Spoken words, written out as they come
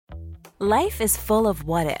Life is full of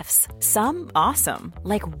what-ifs. Some awesome,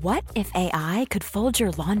 like what if AI could fold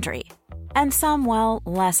your laundry? And some, well,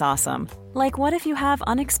 less awesome, like what if you have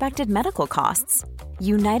unexpected medical costs?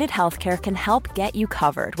 United Healthcare can help get you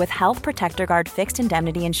covered with Health Protector Guard fixed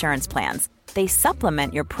indemnity insurance plans. They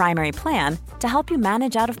supplement your primary plan to help you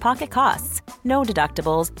manage out-of-pocket costs. No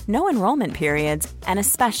deductibles, no enrollment periods, and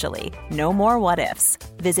especially no more what-ifs.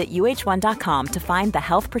 Visit uh1.com to find the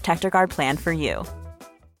Health Protector Guard plan for you.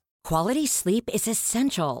 Quality sleep is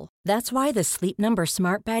essential. That's why the Sleep Number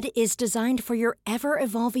Smart Bed is designed for your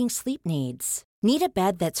ever-evolving sleep needs. Need a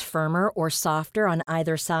bed that's firmer or softer on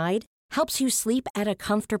either side? Helps you sleep at a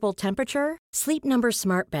comfortable temperature? Sleep Number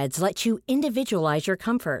Smart Beds let you individualize your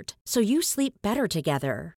comfort so you sleep better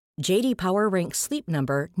together. J.D. Power ranks Sleep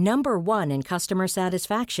Number number 1 in customer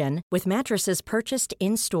satisfaction with mattresses purchased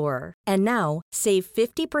in-store. And now, save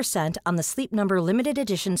 50% on the Sleep Number Limited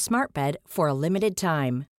Edition Smart Bed for a limited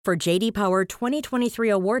time. For J.D. Power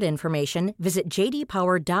 2023 award information, visit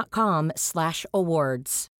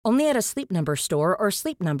jdpower.com/awards. Only at a Sleep Number store or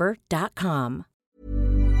sleepnumber.com.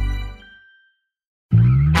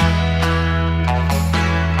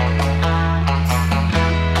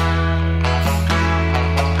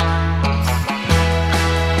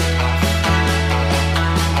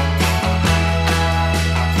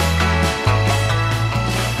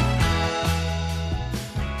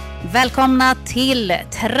 Välkomna till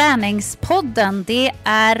Träningspodden. Det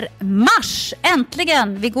är mars.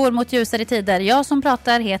 Äntligen! Vi går mot ljusare tider. Jag som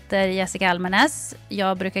pratar heter Jessica Almenäs.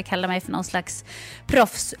 Jag brukar kalla mig för någon slags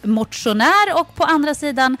proffsmotionär. Och på andra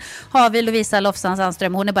sidan har vi Lovisa Lofsan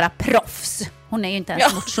Sandström. Hon är bara proffs. Hon är ju inte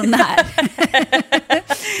ens motionär.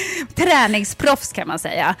 Träningsproffs kan man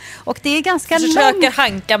säga. Och det är ganska långt. Jag försöker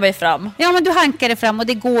hanka mig fram. Ja, men du hankar dig fram och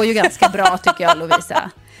det går ju ganska bra tycker jag,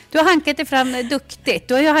 Lovisa. Du har hankat dig fram duktigt.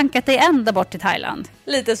 Du har ju hankat dig ända bort till Thailand.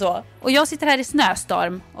 Lite så. Och jag sitter här i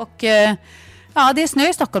snöstorm. Och ja, det är snö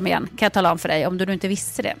i Stockholm igen, kan jag tala om för dig. Om du inte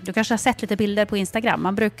visste det. Du kanske har sett lite bilder på Instagram.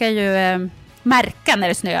 Man brukar ju märka när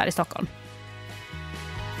det snöar i Stockholm.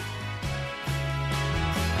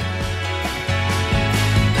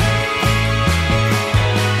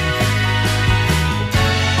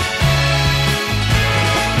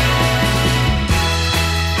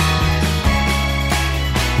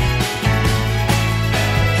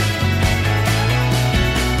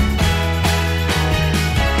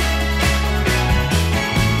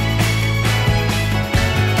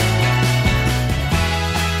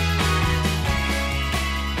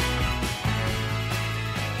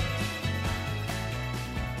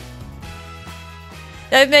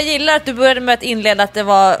 Jag gillar att du började med att inleda att det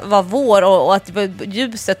var vår och att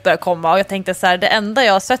ljuset började komma. Och jag tänkte så här, det enda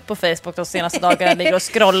jag har sett på Facebook de senaste dagarna ligger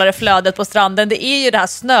och scrollar i flödet på stranden. Det är ju det här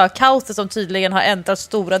snökaoset som tydligen har äntrat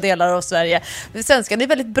stora delar av Sverige. Svenskarna är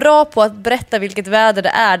väldigt bra på att berätta vilket väder det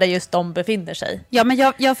är där just de befinner sig. Ja,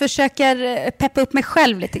 men jag försöker peppa upp mig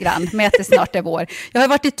själv lite grann med att det snart är vår. Jag har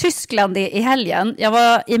varit i Tyskland i helgen. Jag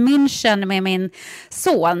var i München med min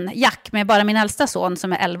son Jack, med bara min äldsta son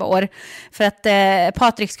som är 11 år. För att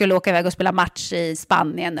Patrik skulle åka iväg och spela match i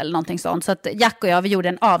Spanien eller någonting sånt. Så att Jack och jag, vi gjorde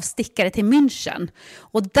en avstickare till München.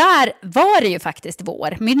 Och där var det ju faktiskt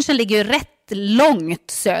vår. München ligger ju rätt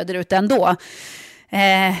långt söderut ändå.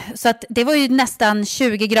 Så att det var ju nästan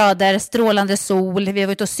 20 grader, strålande sol. Vi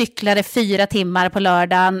var ute och cyklade 4 timmar på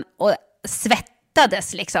lördagen och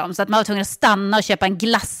svettades liksom. Så att man var tvungen att stanna och köpa en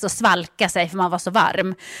glass och svalka sig för man var så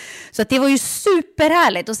varm. Så att det var ju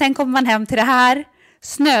superhärligt. Och sen kommer man hem till det här.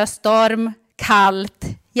 Snöstorm, kallt,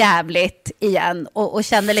 jävligt igen. Och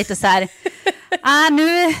kände lite så här,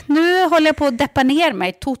 nu håller jag på att deppa ner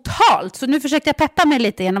mig totalt. Så nu försökte jag peppa mig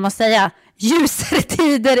lite genom att säga, ljusare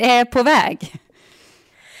tider är på väg.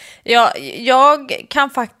 Ja, jag kan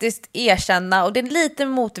faktiskt erkänna, och det är lite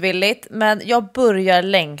motvilligt, men jag börjar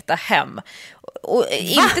längta hem. Och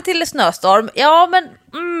inte till en snöstorm. Ja, men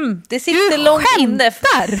det sitter långt inne.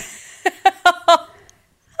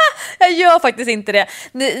 Jag gör faktiskt inte det.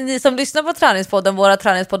 Ni som lyssnar på Träningspodden, våra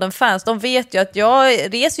Träningspodden-fans, de vet ju att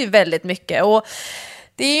jag reser ju väldigt mycket. Och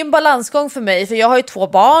det är ju en balansgång för mig, för jag har ju 2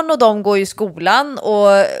 barn och de går ju i skolan.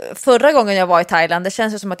 Och förra gången jag var i Thailand, det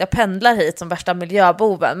känns ju som att jag pendlar hit som värsta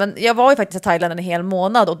miljöboven. Men jag var ju faktiskt i Thailand en hel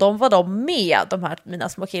månad och de var med, de här mina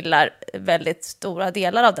små killar, väldigt stora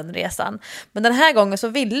delar av den resan. Men den här gången så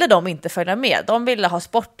ville de inte följa med. De ville ha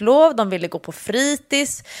sportlov, de ville gå på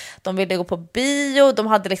fritids, de ville gå på bio. De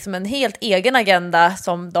hade liksom en helt egen agenda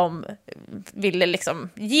som de ville liksom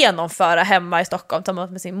genomföra hemma i Stockholm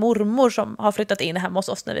tillsammans med sin mormor som har flyttat in hemma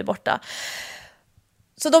hos oss när vi är borta.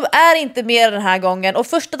 Så de är inte med den här gången. Och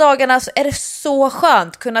första dagarna så är det så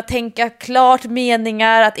skönt kunna tänka klart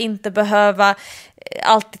meningar, att inte behöva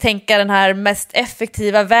alltid tänka den här mest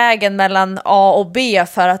effektiva vägen mellan A och B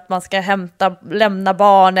för att man ska lämna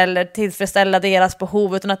barn eller tillfredsställa deras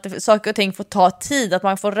behov, utan att saker och ting får ta tid, att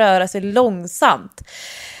man får röra sig långsamt.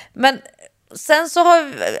 Men sen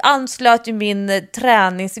så anslöt ju min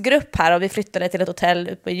träningsgrupp här och vi flyttade till ett hotell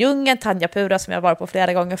ute på djungeln, Tanja Pura, som jag varit på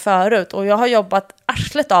flera gånger förut, och jag har jobbat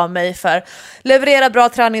arslet av mig för leverera bra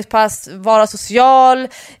träningspass, vara social,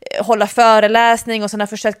 hålla föreläsning, och sen har jag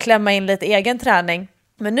försökt klämma in lite egen träning.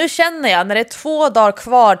 Men nu känner jag, när det är 2 dagar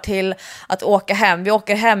kvar till att åka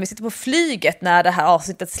hem, vi sitter på flyget när det här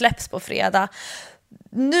avsnittet släpps på fredag.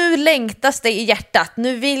 Nu längtas det i hjärtat.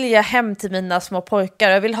 Nu vill jag hem till mina små pojkar.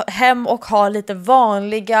 Jag vill hem och ha lite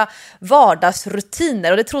vanliga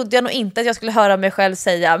vardagsrutiner. Och det trodde jag nog inte att jag skulle höra mig själv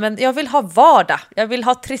säga. Men jag vill ha vardag. Jag vill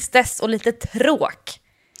ha tristess och lite tråk.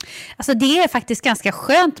 Alltså det är faktiskt ganska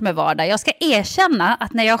skönt med vardag. Jag ska erkänna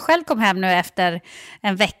att när jag själv kom hem nu efter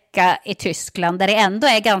en vecka i Tyskland, där det ändå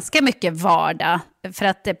är ganska mycket vardag, för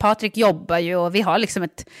att Patrik jobbar ju och vi har liksom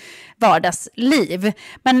ett vardagsliv.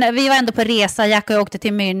 Men vi var ändå på resa, Jack och jag åkte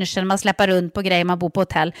till München, man släpper runt på grejer, man bor på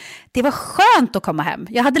hotell. Det var skönt att komma hem.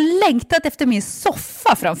 Jag hade längtat efter min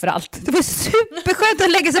soffa framförallt. Det var superskönt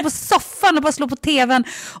att lägga sig på soffan och bara slå på tvn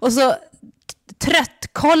och så trött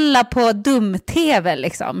kolla på dum-tv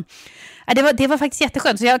liksom. Det var faktiskt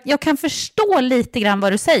jätteskönt. Så jag kan förstå lite grann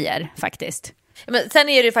vad du säger faktiskt. Men sen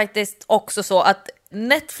är det ju faktiskt också så att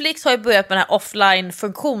Netflix har ju börjat med den här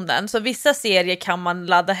offline-funktionen, så vissa serier kan man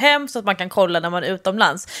ladda hem så att man kan kolla när man är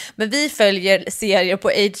utomlands. Men vi följer serier på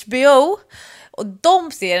HBO, och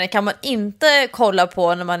de serierna kan man inte kolla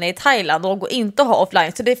på när man är i Thailand och går inte att ha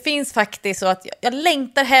offline. Så det finns faktiskt så att jag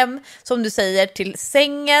längtar hem, som du säger, till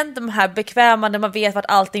sängen, de här bekväma där man vet vart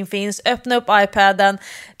allting finns, öppna upp iPaden,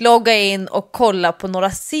 logga in och kolla på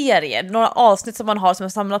några serier, några avsnitt som man har som har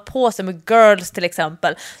samlat på sig, med Girls till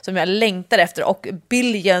exempel, som jag längtar efter, och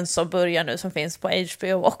Billions som börjar nu, som finns på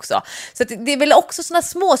HBO också. Så det är väl också såna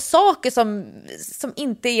små saker som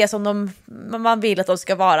inte är som man vill att de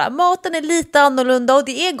ska vara. Maten är lite annorlunda och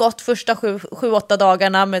det är gott första 7-8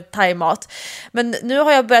 dagarna med thaimat. Men nu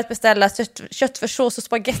har jag börjat beställa köttfärssås och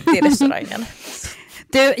spaghetti i restaurangen.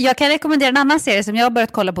 Du, jag kan rekommendera en annan serie som jag har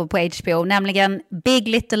börjat kolla på HBO, nämligen Big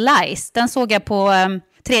Little Lies. Den såg jag på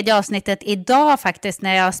 3:e avsnittet idag faktiskt,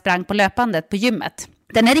 när jag sprang på löpandet på gymmet.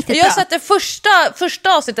 Den är riktigt bra. Jag satte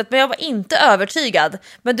första avsnittet, men jag var inte övertygad.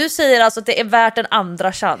 Men du säger alltså att det är värt en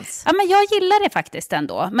andra chans. Ja, men jag gillar det faktiskt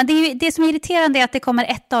ändå. Men det som är irriterande är att det kommer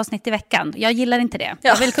 1 avsnitt i veckan. Jag gillar inte det. Ja.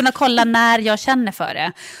 Jag vill kunna kolla när jag känner för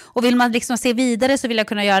det. Och vill man liksom se vidare så vill jag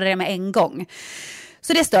kunna göra det med en gång.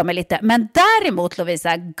 Så det stör mig lite. Men däremot,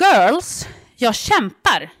 Lovisa, Girls... Jag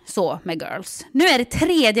kämpar så med Girls. Nu är det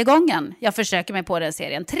 3:e gången jag försöker mig på den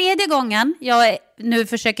serien. 3:e gången jag nu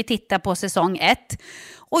försöker titta på säsong 1.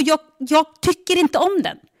 Och jag tycker inte om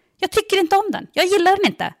den. Jag gillar den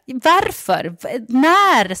inte. Varför?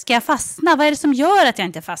 När ska jag fastna? Vad är det som gör att jag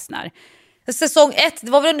inte fastnar? Säsong 1,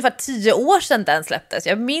 det var väl ungefär 10 år sedan den släpptes.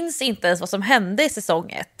 Jag minns inte ens vad som hände i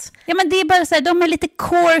säsong 1. Ja, men det är bara så här, de är lite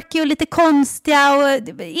quirky och lite konstiga och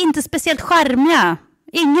inte speciellt charmiga.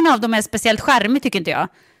 Ingen av dem är speciellt charmig, tycker inte jag.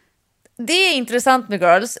 Det är intressant med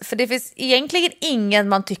Girls, för det finns egentligen ingen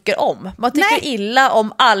man tycker om. Man tycker illa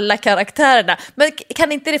om alla karaktärerna. Men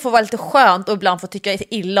kan inte det få vara lite skönt och ibland få tycka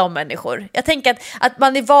illa om människor? Jag tänker att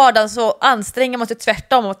man i vardagen så anstränger man sig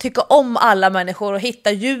tvärtom och tycka om alla människor och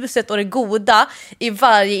hitta ljuset och det goda i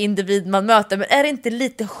varje individ man möter. Men är det inte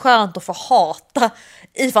lite skönt att få hata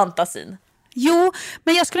i fantasin? Jo,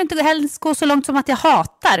 men jag skulle inte helst gå så långt som att jag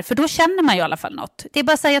hatar, för då känner man ju i alla fall något. Det är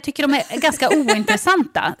bara så här, jag tycker de är ganska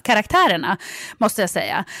ointressanta, karaktärerna, måste jag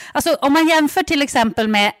säga. Alltså om man jämför till exempel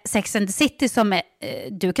med Sex and the City, som är,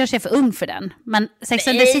 du kanske är för ung för den, men Sex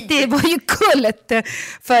and the City var ju kult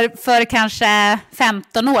för kanske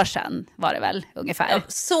 15 år sedan var det väl ungefär. Ja,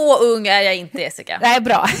 så ung är jag inte, Jessica. Det är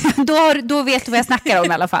bra, då vet du vad jag snackar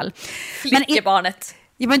om i alla fall. Flickebarnet.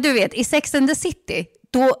 Men du vet, i Sex and the City...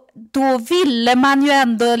 Då ville man ju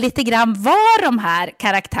ändå lite grann vara de här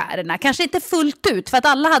karaktärerna. Kanske inte fullt ut, för att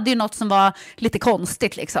alla hade ju något som var lite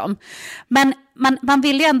konstigt liksom. Men man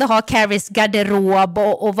ville ju ändå ha Carries garderob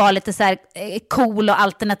och vara lite så här cool och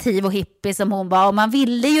alternativ och hippie som hon var. Och man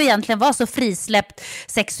ville ju egentligen vara så frisläppt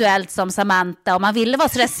sexuellt som Samantha. Och man ville vara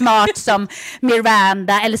så där smart som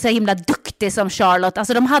Miranda eller så himla duktig som Charlotte.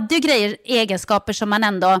 Alltså de hade ju egenskaper som man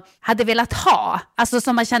ändå hade velat ha. Alltså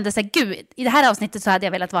som man kände sig, gud, i det här avsnittet så hade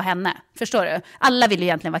jag velat vara henne. Förstår du? Alla ville ju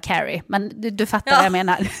egentligen vara Carrie, men du fattar vad jag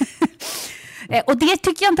menar. Och det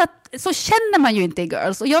tycker jag inte att, så känner man ju inte i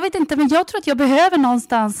Girls. Och jag vet inte, men jag tror att jag behöver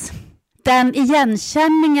någonstans den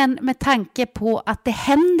igenkänningen med tanke på att det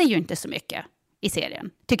händer ju inte så mycket i serien,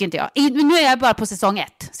 tycker inte jag. Nu är jag bara på säsong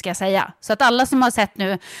 1, ska jag säga. Så att alla som har sett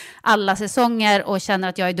nu alla säsonger och känner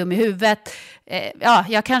att jag är dum i huvudet,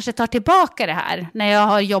 jag kanske tar tillbaka det här när jag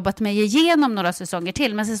har jobbat mig igenom några säsonger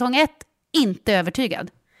till. Men säsong 1, inte övertygad.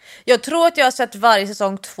 Jag tror att jag har sett varje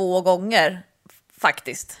säsong 2 gånger,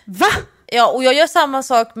 faktiskt. Va? Ja, och jag gör samma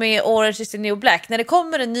sak med Orange is the New Black. När det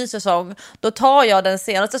kommer en ny säsong, då tar jag den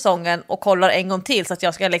senaste säsongen och kollar en gång till så att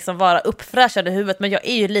jag ska liksom vara uppfräschad i huvudet. Men jag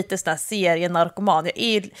är ju lite sån här serienarkoman. Jag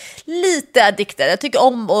är lite addicted. Jag tycker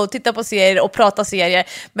om att titta på serier och prata serier.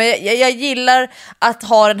 Men jag gillar att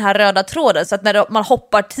ha den här röda tråden. Så att när man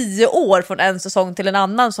hoppar 10 år från en säsong till en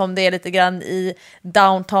annan, som det är lite grann i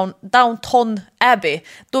Downton Abbey,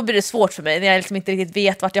 då blir det svårt för mig när jag liksom inte riktigt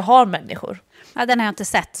vet vart jag har människor. Ja, den har jag inte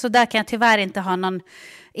sett, så där kan jag tyvärr inte ha någon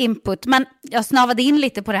input. Men jag snavade in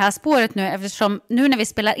lite på det här spåret nu, eftersom nu när vi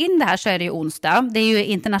spelar in det här så är det ju onsdag. Det är ju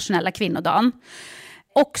internationella kvinnodagen.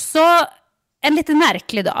 Också en lite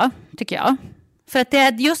märklig dag, tycker jag. För att det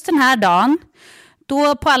är just den här dagen,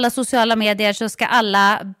 då på alla sociala medier så ska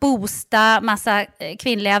alla boosta massa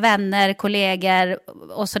kvinnliga vänner, kollegor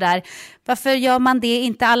och sådär. Varför gör man det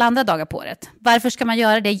inte alla andra dagar på året? Varför ska man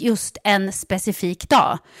göra det just en specifik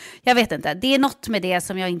dag? Jag vet inte. Det är något med det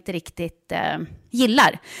som jag inte riktigt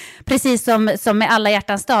gillar. Precis som med alla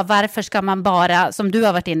hjärtans dag. Varför ska man bara, som du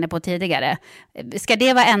har varit inne på tidigare, ska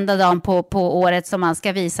det vara enda dagen på året som man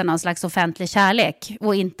ska visa någon slags offentlig kärlek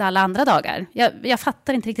och inte alla andra dagar? Jag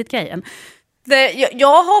fattar inte riktigt grejen.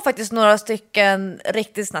 Jag har faktiskt några stycken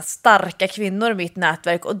riktigt såna starka kvinnor i mitt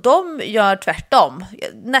nätverk, och de gör tvärtom.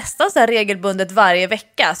 Nästan så här regelbundet varje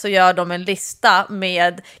vecka så gör de en lista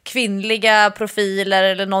med kvinnliga profiler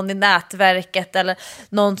eller någon i nätverket eller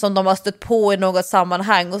någon som de har stött på i något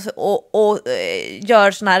sammanhang och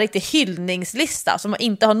gör sån här riktig hyllningslista som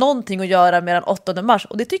inte har någonting att göra med den 8 mars,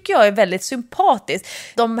 och det tycker jag är väldigt sympatiskt.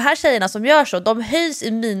 De här tjejerna som gör så, de höjs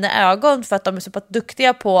i mina ögon för att de är så pass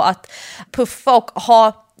duktiga på att puffa och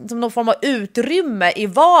ha som någon form av utrymme i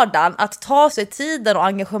vardagen att ta sig tiden och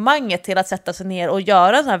engagemanget till att sätta sig ner och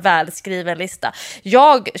göra en sån här välskriven lista.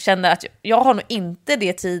 Jag känner att jag har nog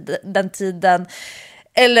inte den tiden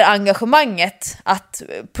eller engagemanget att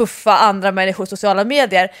puffa andra människor i sociala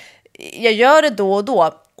medier. Jag gör det då och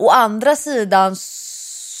då. Å andra sidan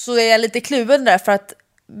så är jag lite kluven där, för att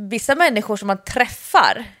vissa människor som man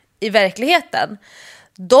träffar i verkligheten,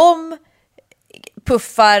 de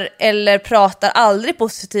puffar eller pratar aldrig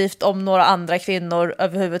positivt om några andra kvinnor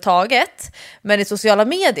överhuvudtaget. Men i sociala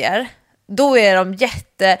medier, då är de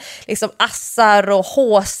liksom assar och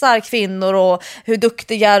håsar kvinnor och hur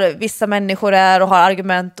duktiga vissa människor är och har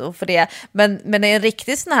argument för det. Men är en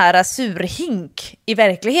riktigt sån här surhink i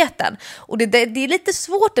verkligheten. Och det är lite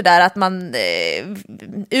svårt det där att man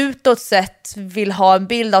utåt sett vill ha en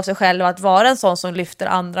bild av sig själv att vara en sån som lyfter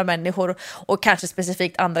andra människor och kanske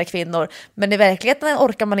specifikt andra kvinnor. Men i verkligheten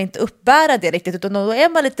orkar man inte uppbära det riktigt, utan då är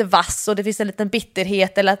man lite vass och det finns en liten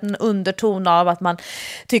bitterhet eller en underton av att man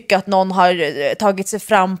tycker att någon har tagit sig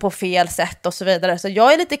fram på fel sätt och så vidare. Så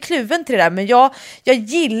jag är lite kluven till det där, men jag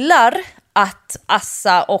gillar att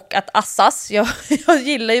assa och att assas. Jag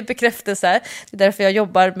gillar ju bekräftelse. Det är därför jag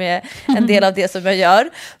jobbar med en del av det som jag gör.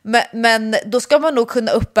 Men då ska man nog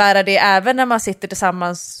kunna uppbära det även när man sitter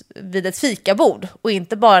tillsammans vid ett fikabord och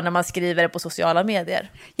inte bara när man skriver det på sociala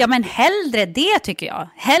medier. Ja, men hellre det, tycker jag.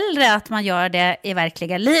 Hellre att man gör det i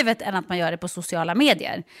verkliga livet än att man gör det på sociala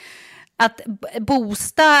medier. Att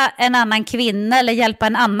boosta en annan kvinna eller hjälpa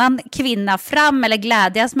en annan kvinna fram eller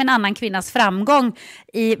glädjas med en annan kvinnas framgång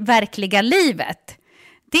i verkliga livet,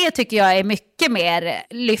 det tycker jag är mycket mer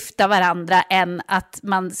lyfta varandra än att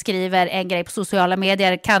man skriver en grej på sociala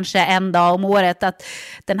medier kanske en dag om året att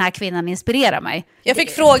den här kvinnan inspirerar mig. Jag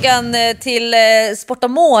fick frågan till Sport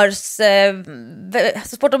Amours.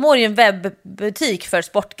 Sport Amour är ju en webbutik för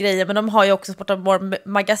sportgrejer, men de har ju också Sport Amour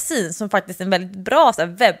magasin som faktiskt är en väldigt bra så här,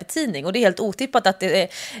 webbtidning, och det är helt otippat att det är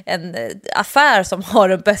en affär som har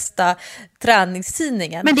den bästa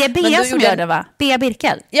träningstidningen. Men det är Bea som gör det, va? Bea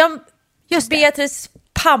Birkel. Ja, just det. Beatrice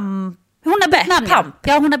Pamp. Hon har bytt namn. Pamp.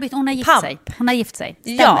 Ja, hon har gift Pamp. sig. Hon har gift sig.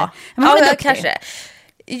 Stämmer. Ja, Men hon är duktig. kanske.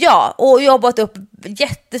 Ja, och jobbat upp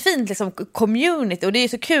jättefint liksom, community, och det är ju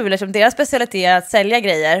så kul eftersom deras specialitet är att sälja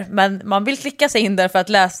grejer, men man vill klicka sig in där för att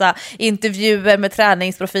läsa intervjuer med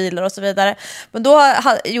träningsprofiler och så vidare. Men då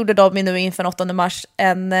gjorde de nu inför 8 mars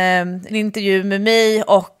en intervju med mig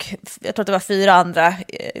och jag tror att det var 4 andra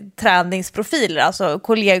träningsprofiler, alltså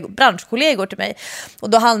branschkollegor till mig. Och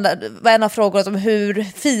då var en av frågorna om hur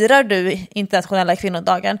firar du internationella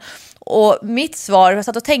kvinnodagen? Och mitt svar, jag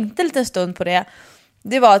satt och tänkte lite en stund på det,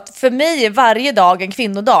 det var att för mig är varje dag en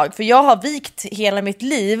kvinnodag. För jag har vikt hela mitt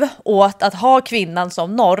liv åt att ha kvinnan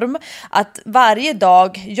som norm. Att varje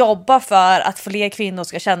dag jobba för att fler kvinnor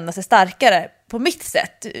ska känna sig starkare på mitt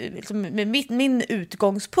sätt. Liksom med min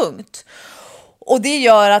utgångspunkt. Och det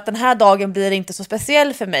gör att den här dagen blir inte så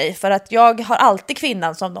speciell för mig. För att jag har alltid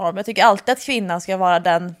kvinnan som norm. Jag tycker alltid att kvinnan ska vara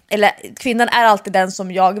den, eller kvinnan är alltid den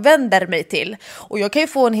som jag vänder mig till. Och jag kan ju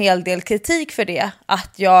få en hel del kritik för det.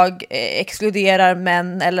 Att jag exkluderar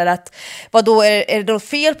män, eller att vadå, är det då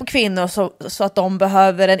fel på kvinnor så att de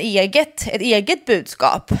behöver ett eget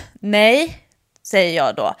budskap? Nej, säger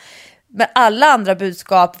jag då. Men alla andra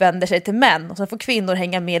budskap vänder sig till män. Och så får kvinnor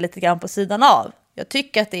hänga med lite grann på sidan av. Jag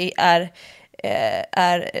tycker att det är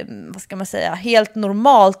vad ska man säga, helt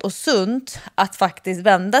normalt och sunt att faktiskt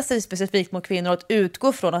vända sig specifikt mot kvinnor och att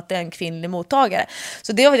utgå från att det är en kvinnlig mottagare.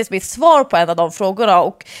 Så det var faktiskt mitt svar på en av de frågorna,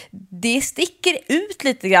 och det sticker ut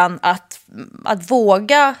lite grann att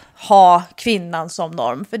våga ha kvinnan som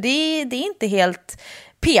norm, för det är inte helt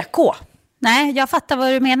PK. Nej, jag fattar vad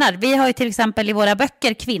du menar. Vi har ju till exempel i våra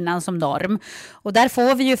böcker kvinnan som norm. Och där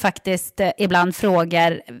får vi ju faktiskt ibland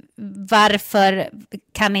frågor, varför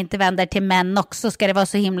kan ni inte vända er till män också? Ska det vara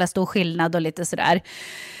så himla stor skillnad och lite sådär?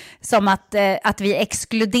 Som att vi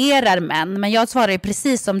exkluderar män. Men jag svarar ju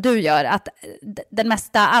precis som du gör, att den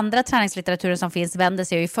mesta andra träningslitteraturen som finns vänder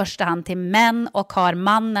sig i första hand till män och har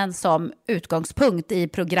mannen som utgångspunkt i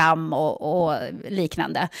program och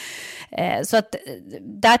liknande. Så att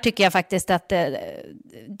där tycker jag faktiskt att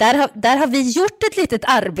där har vi gjort ett litet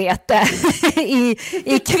arbete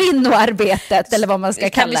i kvinnoarbetet, eller vad man ska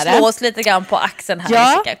kalla det. Kan vi slå oss lite grann på axeln här?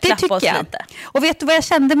 Ja, Jessica? det tycker jag. Lite. Och vet du vad jag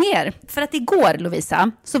kände mer? För att igår,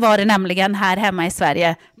 Lovisa, så var det nämligen här hemma i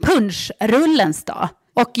Sverige punschrullens dag.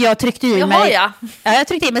 Och jag tryckte i mig... Ja, jag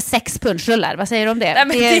tryckte i mig 6 punschrullar. Vad säger du om det?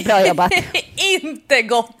 Nej, det är bra jobbat. Inte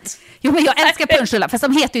gott. Jo, men jag älskar punschrullar, fast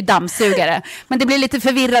de heter ju dammsugare. Men det blir lite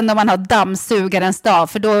förvirrande om man har dammsugarens dag,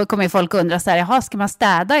 för då kommer ju folk undra så här, jaha, ska man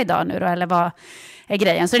städa idag nu då, eller vad är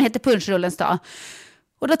grejen? Så den heter punschrullens dag.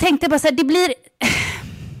 Och då tänkte jag bara så här,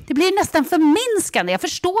 det blir nästan förminskande. Jag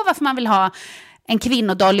förstår varför man vill ha en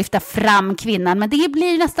kvinnodag och lyfta fram kvinnan, men det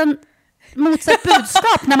blir nästan motsatt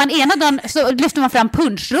budskap när man ena dagen så lyfter man fram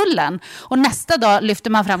punschrullen och nästa dag lyfter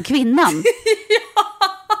man fram kvinnan. Ja.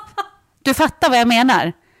 Du fattar vad jag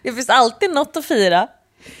menar. Det finns alltid något att fira.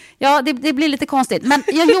 Ja, det blir lite konstigt. Men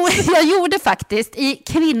jag gjorde faktiskt i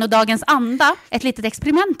kvinnodagens anda ett litet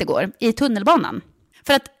experiment igår i tunnelbanan.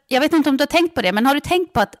 För att, jag vet inte om du har tänkt på det, men har du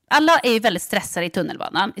tänkt på att alla är ju väldigt stressade i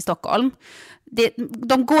tunnelbanan i Stockholm.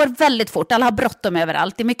 De går väldigt fort, alla har bråttom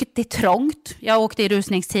överallt. Det är trångt, jag åkte i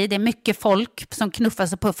rusningstid, det är mycket folk som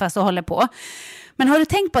knuffas och puffas och håller på. Men har du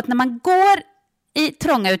tänkt på att när man går i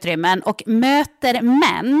trånga utrymmen och möter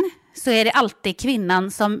män så är det alltid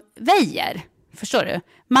kvinnan som väjer. Förstår du?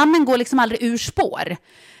 Mannen går liksom aldrig ur spår.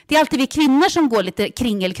 Det är alltid vi kvinnor som går lite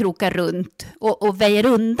kringelkrokar runt och väjer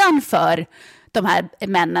undan för de här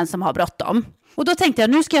männen som har bråttom. Och då tänkte jag,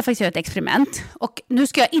 nu ska jag faktiskt göra ett experiment. Och nu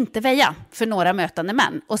ska jag inte väja för några mötande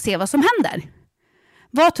män och se vad som händer.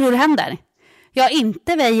 Vad tror du händer? Jag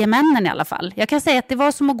inte väjer männen i alla fall. Jag kan säga att det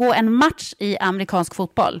var som att gå en match i amerikansk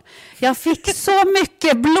fotboll. Jag fick så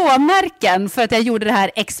mycket blåmärken för att jag gjorde det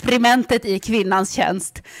här experimentet i kvinnans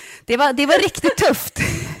tjänst. Det var riktigt tufft.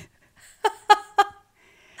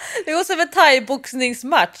 Det var som en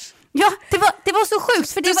thai-boxningsmatch. Ja, det var så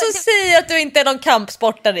sjukt. För du säger att du inte är någon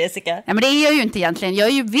kampsportare, Jessica. Ja, men det är jag ju inte egentligen. Jag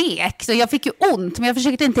är ju vek, så jag fick ju ont, men jag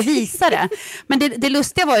försökte inte visa det. Men det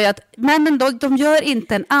lustiga var ju att männen de gör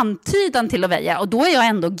inte en antydan till att väja. Och då är jag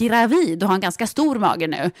ändå gravid och har en ganska stor mage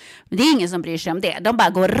nu. Men det är ingen som bryr sig om det. De bara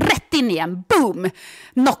går rätt in igen, boom!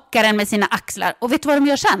 Knockar den med sina axlar. Och vet du vad de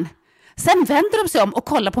gör sen? Sen vänder de sig om och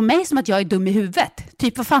kollar på mig som att jag är dum i huvudet.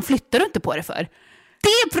 Typ, vad fan flyttar du inte på det för?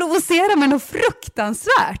 Det provocerar mig nog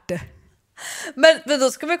fruktansvärt. Men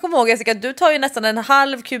då ska vi komma ihåg, Jessica, du tar ju nästan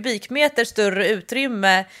 1,5 kubikmeter större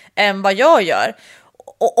utrymme än vad jag gör.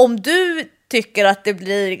 Och om du tycker att det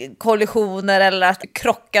blir kollisioner eller att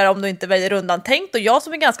krockar om du inte väjer undan, tänk då jag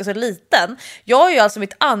som är ganska så liten, jag har ju alltså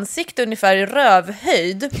mitt ansikte ungefär i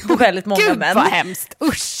rövhöjd på väldigt många Gud, män. Vad hemskt,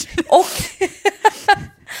 usch.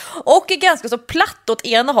 Och är ganska så platt åt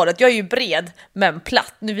ena hållet. Jag är ju bred men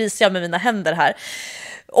platt. Nu visar jag med mina händer här.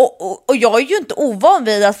 Och jag är ju inte ovan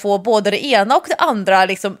vid att få både det ena och det andra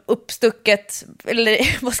liksom uppstucket,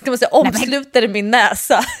 eller vad ska man säga, omsluter min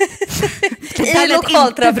näsa i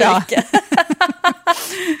lokaltrafiken.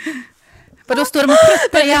 Vad då, står de och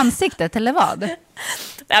pruppar i ansiktet eller vad?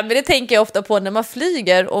 Nej, men det tänker jag ofta på när man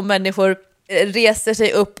flyger och människor reser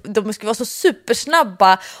sig upp, de ska vara så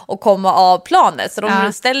supersnabba och komma av planet, så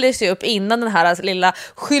de ställer sig upp innan den här lilla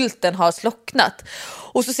skylten har slocknat.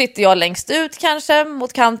 Och så sitter jag längst ut kanske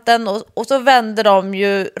mot kanten och så vänder de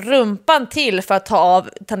ju rumpan till för att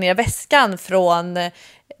ta ner väskan från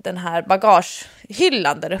den här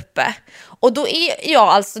bagagehyllan där uppe. Och då är jag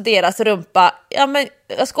alltså deras rumpa, ja men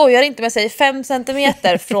jag skojar inte, men jag säger 5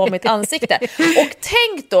 centimeter från mitt ansikte. Och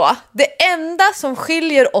tänk då, det enda som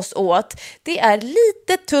skiljer oss åt, det är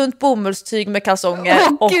lite tunt bomullstyg med kalsonger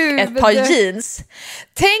och ett par jeans.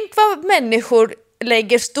 Tänk vad människor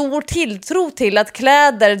lägger stor tilltro till att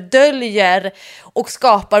kläder döljer och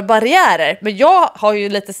skapar barriärer. Men jag har ju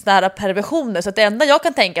lite snära perversioner, så att det enda jag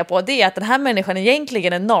kan tänka på, det är att den här människan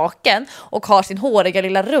egentligen är naken och har sin håriga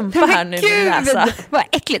lilla rumpa här nu i näsa. Vad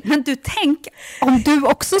äckligt. Men du, tänk om du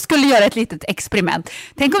också skulle göra ett litet experiment.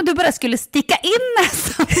 Tänk om du bara skulle sticka in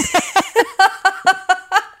näsan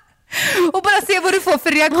och bara se vad du får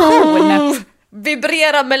för reaktion.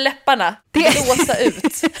 Vibrera med läpparna, blåsa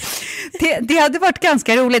ut. Det hade varit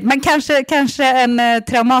ganska roligt, men kanske en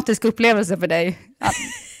traumatisk upplevelse för dig. Ja,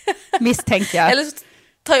 misstänker jag. Eller så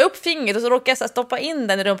tar jag upp fingret och så råkar jag stoppa in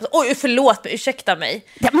den i rumpan. Oj, förlåt mig, ursäkta mig.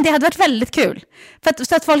 Ja, men det hade varit väldigt kul.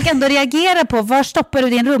 Så att folk ändå reagerar på, var stoppar du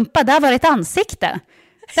din rumpa? Där var ett ansikte.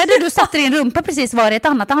 Där du satte din rumpa precis var ett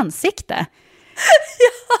annat ansikte.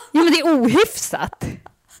 Ja, men det är ohyfsat.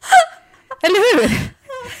 Eller hur?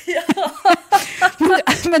 Ja.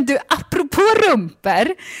 Men du, apropå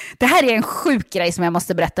rumpor, det här är en sjuk grej som jag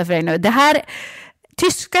måste berätta för dig nu.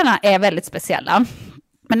 Tyskarna är väldigt speciella.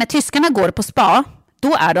 Men när tyskarna går på spa,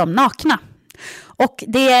 då är de nakna. Och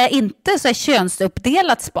det är inte så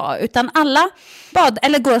könsuppdelat spa, utan alla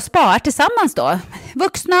går och spaar tillsammans då.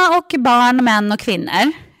 Vuxna och barn, män och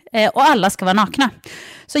kvinnor. Och alla ska vara nakna.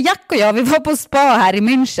 Så Jack och jag, vi var på spa här i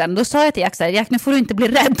München. Då sa jag till Jack så här: Jack, nu får du inte bli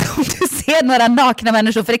rädd om du ser några nakna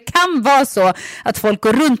människor. För det kan vara så att folk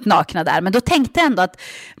går runt nakna där. Men då tänkte jag ändå att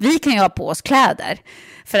vi kan ju ha på oss kläder.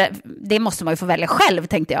 För det måste man ju få välja själv,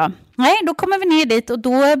 tänkte jag. Nej, då kommer vi ner dit och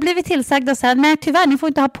då blir vi tillsagda så här: nej, tyvärr, ni får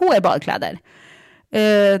inte ha på er badkläder.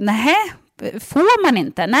 Nej, får man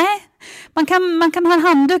inte? Nej, man kan ha en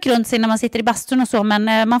handduk runt sig när man sitter i bastun och så,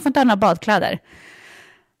 men man får inte ha några badkläder.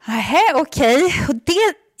 Nej, okej. Och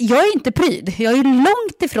jag är inte pryd. Jag är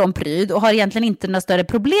långt ifrån pryd och har egentligen inte några större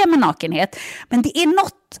problem med nakenhet. Men det är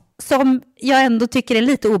något som jag ändå tycker är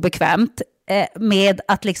lite obekvämt med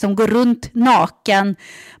att liksom gå runt naken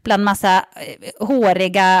bland massa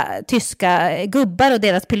håriga tyska gubbar och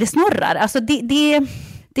deras pillisnorrar. Alltså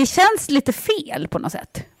det känns lite fel på något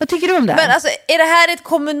sätt. Vad tycker du om det här? Men alltså, är det här ett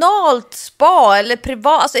kommunalt spa eller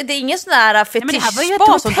privat? Alltså, är det ingen sån här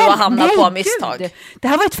fetischspa som du har hamnat på av misstag? Gud. Det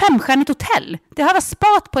här var ett 5-stjärnigt hotell. Det här var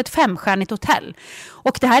spat på ett 5-stjärnigt hotell.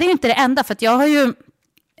 Och det här är ju inte det enda, för att jag har ju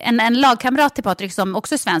en lagkamrat till Patrik som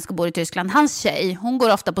också är svensk och bor i Tyskland. Hans tjej, hon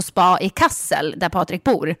går ofta på spa i Kassel där Patrik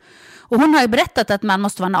bor. Och hon har ju berättat att man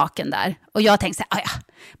måste vara naken där. Och jag tänkte så här,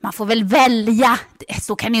 man får väl välja.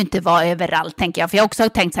 Så kan det ju inte vara överallt, tänker jag. För jag har också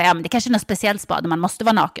tänkt så här, men det kanske är något speciellt spa där man måste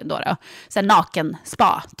vara naken då. Så här naken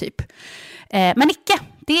spa, typ. Men icke.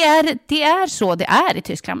 Det är så det är i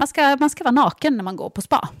Tyskland. Man ska vara naken när man går på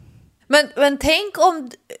spa. Men tänk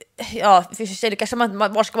om, ja, för sig kanske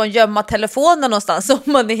var ska man gömma telefonen någonstans om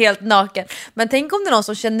man är helt naken. Men tänk om det är någon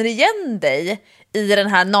som känner igen dig i den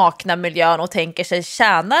här nakna miljön och tänker sig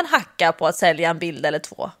tjäna en hacka på att sälja en bild eller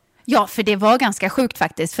 2. Ja, för det var ganska sjukt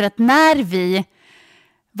faktiskt. För att när vi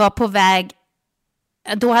var på väg,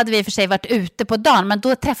 då hade vi i och för sig varit ute på dagen, men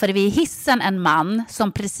då träffade vi i hissen en man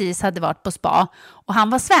som precis hade varit på spa. Och han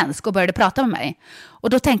var svensk och började prata med mig. Och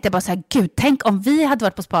då tänkte jag bara så här, gud, tänk om vi hade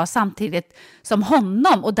varit på spa samtidigt som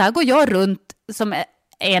honom. Och där går jag runt som är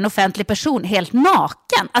en offentlig person helt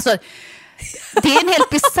naken. Alltså, det är en helt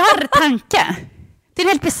bizarr tanke. Det är en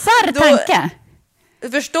helt bizarr tanke.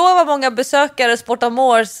 Förstå vad många besökare Sport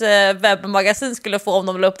Amours webbmagasin skulle få om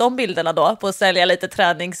de la upp de bilderna då på att sälja lite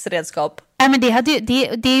träningsredskap. Nej, men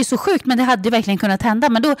det är ju så sjukt, men det hade ju verkligen kunnat hända.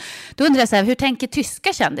 Men då undrar jag så här, hur tänker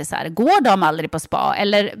tyska kändisar? Går de aldrig på spa?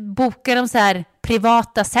 Eller bokar de så här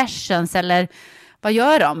privata sessions? Eller vad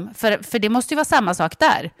gör de? För det måste ju vara samma sak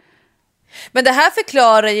där. Men det här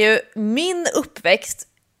förklarar ju min uppväxt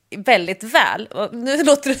väldigt väl. Nu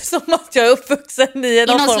låter det som att jag är uppvuxen i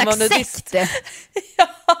någon form av nudist. Ja,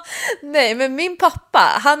 nej, men min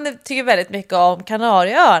pappa, han tycker väldigt mycket om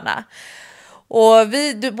Kanarieöarna. Och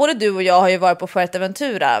både du och jag har ju varit på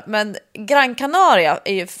Fuerteventura, men Gran Canaria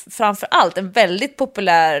är ju framförallt en väldigt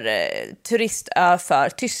populär turistö för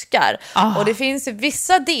tyskar. Och det finns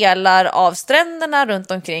vissa delar av stränderna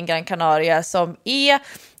runt omkring Gran Canaria som är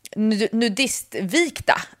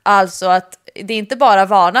nudistvikta. Alltså att det inte bara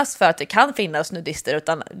varnas för att det kan finnas nudister,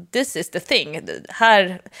 utan this is the thing.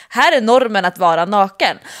 Här är normen att vara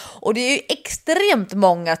naken. Och det är ju extremt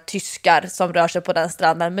många tyskar som rör sig på den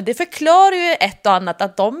stranden, men det förklarar ju ett och annat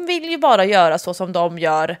att de vill ju bara göra så som de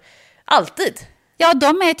gör alltid. Ja,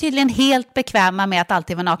 de är tydligen helt bekväma med att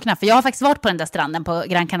alltid vara nakna. För jag har faktiskt varit på den där stranden på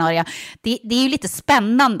Gran Canaria. Det är ju lite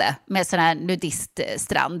spännande med sån här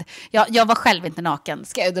nudiststrand. Jag var själv inte naken,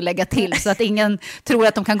 ska jag då lägga till. Så att ingen tror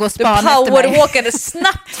att de kan gå och spana efter mig. Du powerwalkade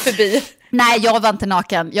snabbt förbi. Nej, jag var inte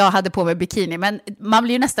naken. Jag hade på mig bikini. Men man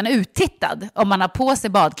blir ju nästan uttittad om man har på sig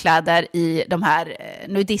badkläder i de här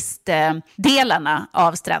nudistdelarna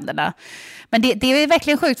av stränderna. Men det är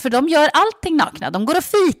verkligen sjukt, för de gör allting nakna. De går och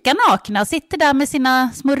fikar nakna och sitter där med sina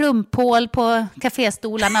små rumphål på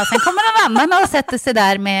kaféstolarna. Och sen kommer någon annan och sätter sig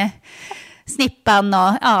där med snippan.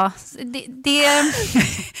 Och, ja, det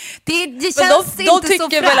känns inte så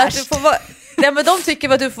fräscht. Ja, men de tycker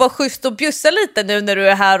att du får vara schysst och bjussa lite nu när du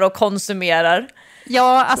är här och konsumerar.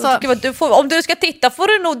 Ja, alltså, om du ska titta får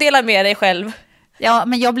du nog dela med dig själv. Ja,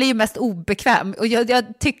 men jag blir ju mest obekväm och jag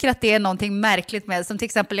tycker att det är någonting märkligt med, som till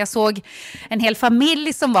exempel jag såg en hel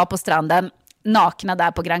familj som var på stranden nakna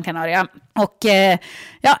där på Gran Canaria. Och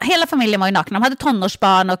hela familjen var ju nakna. De hade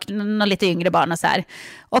tonårsbarn och några lite yngre barn och så här.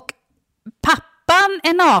 Och pappan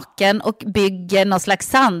är naken och bygger någon slags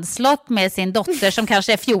sandslott med sin dotter som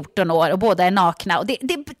kanske är 14 år och båda är nakna. Och det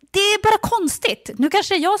är bara konstigt. Nu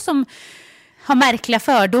kanske det är jag som har märkliga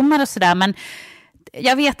fördomar och sådär, men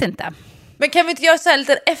jag vet inte. Men kan vi inte göra så här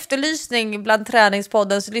lite efterlysning bland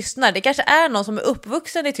Träningspoddens lyssnare? Det kanske är någon som är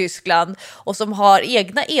uppvuxen i Tyskland och som har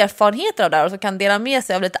egna erfarenheter av det här och som kan dela med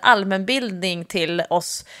sig av lite allmänbildning till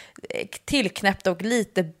oss tillknäppta och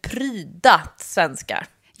lite pryda svenskar.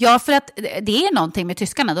 Ja, för att det är någonting med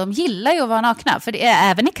tyskarna. De gillar ju att vara nakna. För det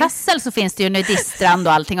är, även i Kassel så finns det ju nudiststrand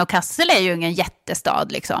och allting. Och Kassel är ju ingen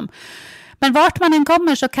jättestad liksom. Men vart man än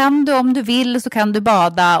kommer så kan du, om du vill, så kan du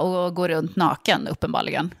bada och gå runt naken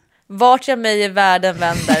uppenbarligen. Vart jag mig i världen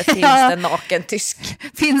vänder finns det en naken tysk.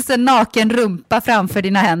 Finns en naken rumpa framför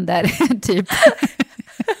dina händer, typ.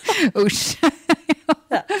 Usch.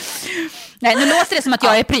 Nej, nu låter det som att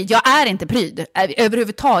jag är pryd. Jag är inte pryd.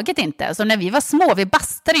 Överhuvudtaget inte. Så när vi var små, vi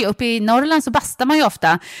bastade ju. Uppe i Norrland så bastar man ju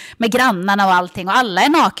ofta med grannarna och allting. Och alla är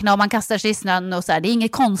nakna och man kastar sig i snön och så här. Det är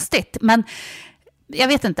inget konstigt. Men jag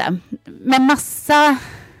vet inte. Med massa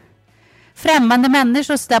främmande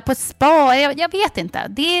människor så där på ett spa. Jag vet inte.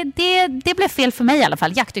 Det blev fel för mig i alla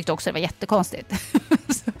fall. Jag tyckte också det var jättekonstigt.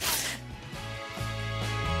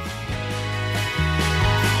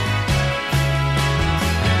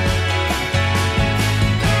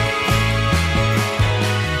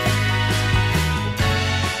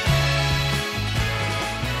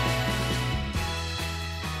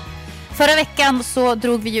 Förra veckan så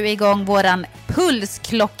drog vi ju igång våran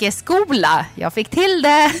pulsklockeskola. Jag fick till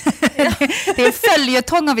det. Det är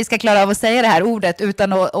följetong om vi ska klara av att säga det här ordet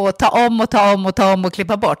utan att ta om och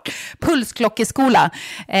klippa bort. Pulsklockeskola.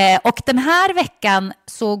 Och den här veckan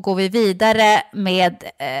så går vi vidare med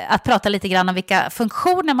att prata lite grann om vilka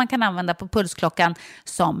funktioner man kan använda på pulsklockan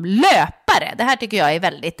som löpare. Det här tycker jag är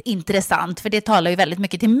väldigt intressant, för det talar ju väldigt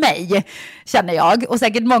mycket till mig, känner jag. Och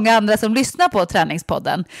säkert många andra som lyssnar på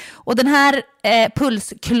Träningspodden. Och den här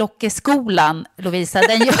pulsklockeskolan, Lovisa,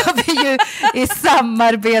 den gör vi ju i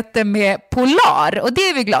samarbete med Polar. Och det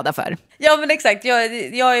är vi glada för. Ja, men exakt.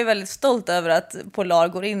 Jag är väldigt stolt över att Polar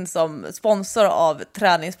går in som sponsor av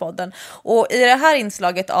Träningspodden. Och i det här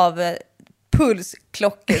inslaget av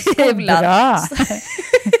pulsklockeskolan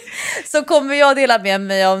så kommer jag dela med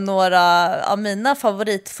mig av några av mina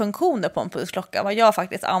favoritfunktioner på en pulsklocka. Vad jag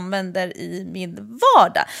faktiskt använder i min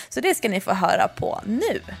vardag. Så det ska ni få höra på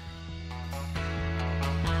nu.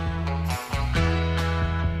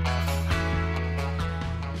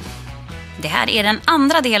 Det här är den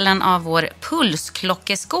andra delen av vår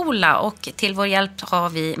pulsklockeskola och till vår hjälp har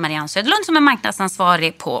vi Marianne Söderlund som är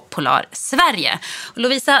marknadsansvarig på Polar Sverige. Och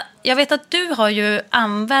Lovisa, jag vet att du har ju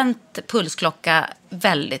använt pulsklocka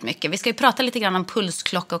väldigt mycket. Vi ska ju prata lite grann om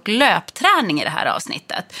pulsklocka och löpträning i det här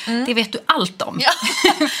avsnittet. Det vet du allt om. Ja.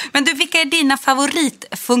 Men du, vilka är dina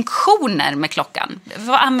favoritfunktioner med klockan?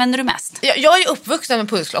 Vad använder du mest? Jag är uppvuxen med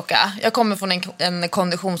pulsklocka. Jag kommer från en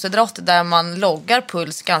konditionsidrott där man loggar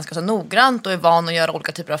puls ganska så noggrant och är van att göra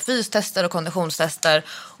olika typer av fystester och konditionstester.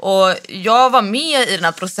 Och jag var med i den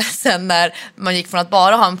här processen när man gick från att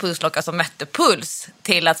bara ha en pulsklocka som mätte puls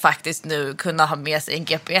till att faktiskt nu kunna ha med sig en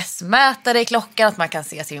GPS-mätare i klockan, att man kan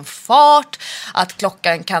se sin fart, att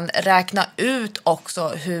klockan kan räkna ut också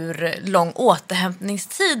hur lång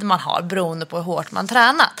återhämtningstid man har beroende på hur hårt man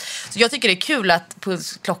tränat. Så jag tycker det är kul att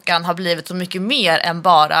pulsklockan har blivit så mycket mer än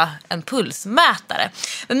bara en pulsmätare.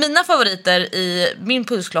 Men mina favoriter i min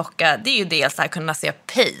pulsklocka, det är ju dels att kunna se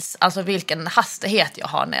pace, alltså vilken hastighet jag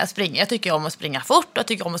har när jag springer. Jag tycker om att springa fort och jag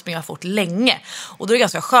tycker om att springa fort länge. Och då är det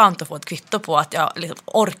ganska skönt att få ett kvitto på att jag liksom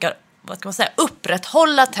orkar, vad ska man säga,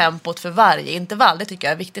 upprätthålla tempot för varje intervall. Det tycker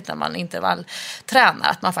jag är viktigt när man intervalltränar,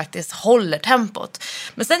 att man faktiskt håller tempot.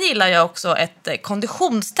 Men sen gillar jag också ett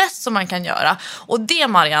konditionstest som man kan göra. Och det,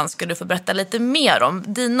 Marianne, ska du få berätta lite mer om.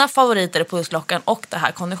 Dina favoriter i pulsklockan och det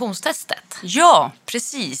här konditionstestet. Ja,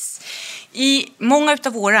 precis. I många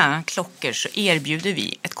av våra klockor så erbjuder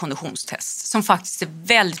vi ett konditionstest som faktiskt är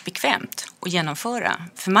väldigt bekvämt att genomföra.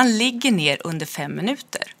 För man ligger ner under 5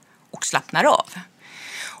 minuter och slappnar av.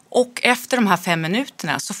 Och efter de här 5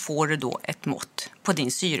 minuterna så får du då ett mått på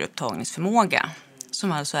din syreupptagningsförmåga,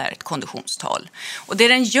 som alltså är ett konditionstal. Och det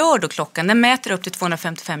den gör då, klockan, den mäter upp till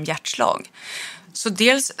 255 hjärtslag. Så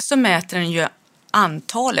dels så mäter den ju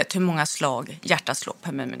antalet, hur många slag hjärtat slår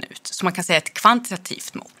per minut. Så man kan säga ett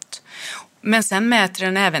kvantitativt mått. Men sen mäter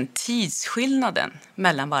den även tidsskillnaden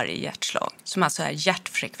mellan varje hjärtslag, som alltså är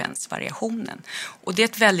hjärtfrekvensvariationen. Och det är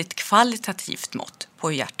ett väldigt kvalitativt mått på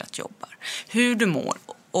hur hjärtat jobbar, hur du mår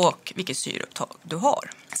och vilket syreupptag du har.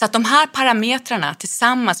 Så att de här parametrarna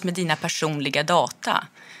tillsammans med dina personliga data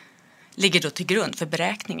ligger då till grund för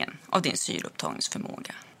beräkningen av din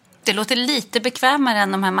syreupptagningsförmåga. Det låter lite bekvämare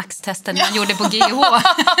än de här maxtesten jag gjorde på GH.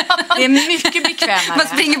 Det är mycket bekvämare. Man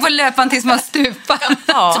springer på löpan tills man stupar.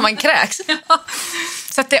 Ja. Så man kräks.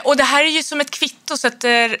 Så att och det här är ju som ett kvitto, så att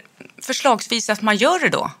förslagsvis att man gör det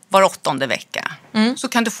då var 8:e vecka. Så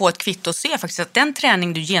kan du få ett kvitto och se faktiskt att den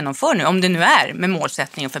träning du genomför nu, om det nu är med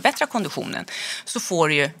målsättning att förbättra konditionen, så får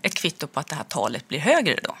du ju ett kvitto på att det här talet blir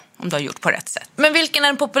högre då, om du har gjort på rätt sätt. Men vilken är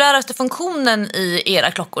den populäraste funktionen i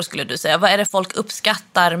era klockor, skulle du säga? Vad är det folk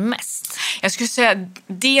uppskattar mest? Jag skulle säga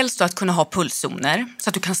dels då att kunna ha pulszoner så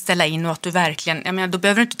att du kan ställa in och att du verkligen, jag menar, då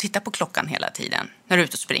behöver du inte titta på klockan hela tiden när du är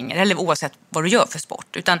ute och springer eller oavsett vad du gör för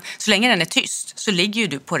sport, utan så länge den är tyst så ligger ju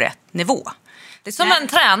du på rätt nivå. Det är som en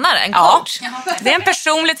tränare, en coach. Ja, det är en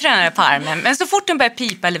personlig tränare på armen, men så fort den börjar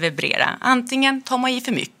pipa eller vibrera, antingen tar man i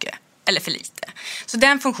för mycket eller för lite. Så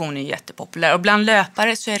den funktionen är jättepopulär, och bland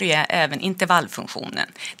löpare så är det ju även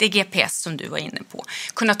intervallfunktionen. Det är GPS som du var inne på.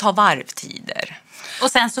 Kunna ta varvtider.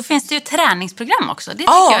 Och sen så finns det ju träningsprogram också. Det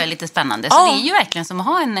tycker jag är lite spännande. Så det är ju verkligen som att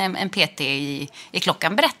ha en PT i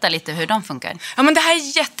klockan. Berätta lite hur de funkar. Ja, men det här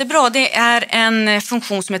är jättebra. Det är en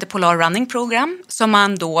funktion som heter Polar Running Program som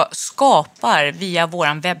man då skapar via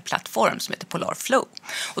vår webbplattform som heter Polar Flow.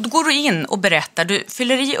 Och då går du in och berättar. Du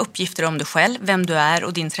fyller i uppgifter om dig själv, vem du är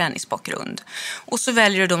och din träningsbakgrund. Och så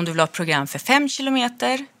väljer du om du vill ha ett program för 5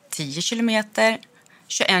 kilometer, 10 kilometer,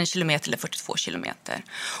 21 kilometer eller 42 kilometer.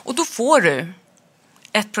 Och då får du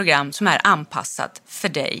ett program som är anpassat för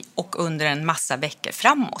dig och under en massa veckor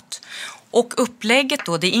framåt. Och upplägget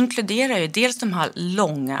då, det inkluderar ju dels de här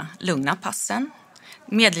långa, lugna passen,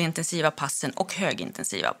 medelintensiva passen och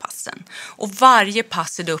högintensiva passen. Och varje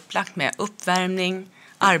pass är det upplagt med uppvärmning,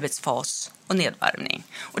 arbetsfas och nedvarvning.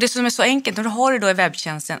 Och det som är så enkelt, när du har det då i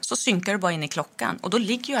webbtjänsten så synkar du bara in i klockan. Och då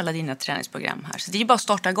ligger ju alla dina träningsprogram här. Så det är bara att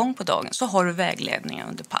starta igång på dagen, så har du vägledningar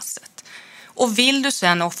under passet. Och vill du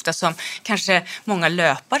sen ofta, som kanske många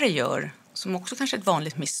löpare gör, som också kanske är ett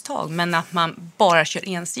vanligt misstag, men att man bara kör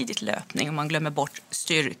ensidigt löpning och man glömmer bort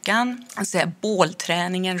styrkan, alltså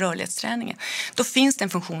bålträningen, rörlighetsträningen. Då finns den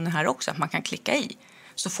funktionen här också att man kan klicka i,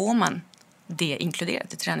 så får man det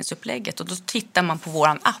inkluderat i träningsupplägget. Och då tittar man på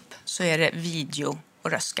våran app, så är det video-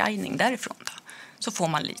 och röstguidning därifrån då. Så får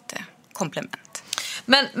man lite komplement.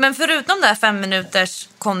 Men förutom det här 5 minuters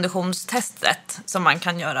konditionstestet som man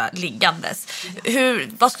kan göra liggandes,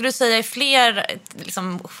 vad skulle du säga är fler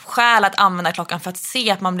skäl att använda klockan för att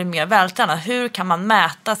se att man blir mer vältränad? Hur kan man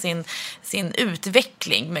mäta sin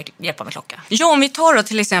utveckling med hjälp av en klocka? Ja, om vi tar då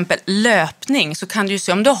till exempel löpning, så kan du ju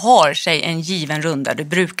se om du har en given runda du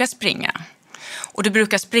brukar springa. Och du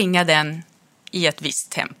brukar springa den i ett visst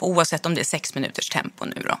tempo, oavsett om det är 6 minuters tempo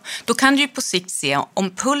nu då. Då kan du ju på sikt se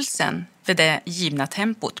om pulsen för det givna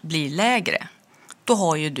tempot blir lägre. Då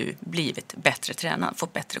har ju du blivit bättre tränad,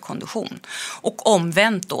 fått bättre kondition. Och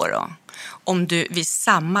omvänt då, om du vid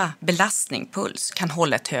samma belastning, puls, kan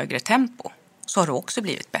hålla ett högre tempo, så har du också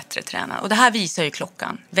blivit bättre tränad. Och det här visar ju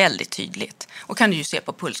klockan väldigt tydligt. Och kan du ju se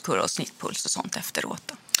på pulskurva och snittpuls och sånt efteråt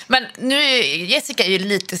då. Men nu Jessica är ju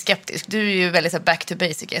lite skeptisk. Du är ju väldigt back to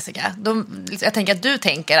basic, Jessica. Jag tänker att du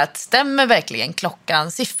tänker att stämmer verkligen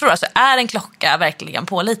klockans siffror? Alltså är en klocka verkligen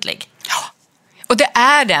pålitlig? Ja. Och det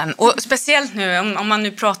är den. Och speciellt nu om man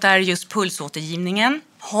nu pratar just pulsåtergivningen.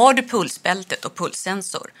 Har du pulsbältet och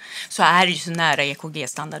pulssensor så är det ju så nära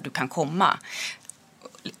EKG-standard du kan komma.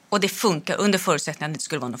 Och det funkar under förutsättning att det inte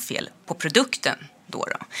skulle vara något fel på produkten. Då.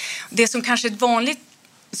 Det som kanske är vanligt,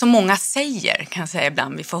 som många säger, kan jag säga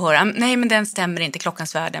ibland, vi får höra, nej men den stämmer inte,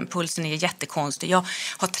 klockans värden, pulsen är jättekonstig. Jag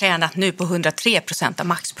har tränat nu på 103% av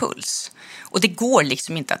maxpuls. Och det går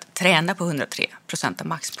liksom inte att träna på 103% av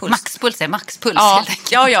maxpuls. Maxpuls är maxpuls.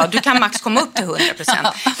 Ja, du kan max komma upp till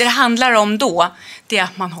 100%. Det handlar om då, det är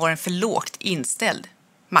att man har en för lågt inställd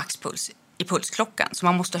maxpuls i pulsklockan. Så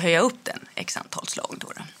man måste höja upp den x antal slag då.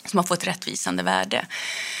 Så man får ett rättvisande värde.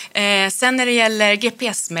 Sen när det gäller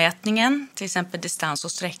GPS-mätningen, till exempel distans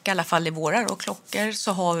och sträcka, i alla fall i våra klockor,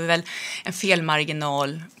 så har vi väl en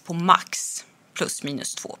felmarginal på max plus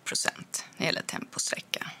minus 2% när det gäller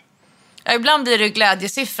temposträcka. Ja, ibland blir det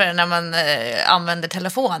glädjesiffror när man använder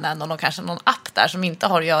telefonen och kanske någon app där som inte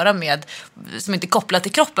har att göra med, som inte är kopplat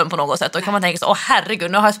till kroppen på något sätt. Då kan man tänka så,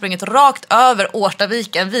 herregud, nu har jag sprungit rakt över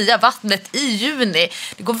Årstaviken via vattnet i juni.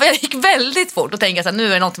 Det gick väldigt fort och tänka så här, nu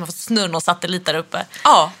är det något som har fått snurr och satellit där uppe.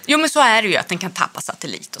 Ja, men så är det ju att den kan tappa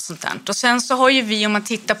satellit och sånt där. Och sen så har ju vi, om man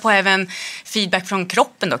tittar på även feedback från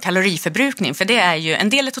kroppen då, kaloriförbrukning, för det är ju, en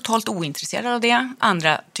del är totalt ointresserade av det,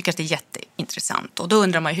 andra tycker att det är jätteintressant. Och då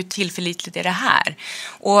undrar man ju hur tillförlitligt är det här?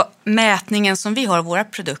 Och mätningen som vi har av våra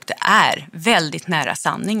produkter är väldigt nära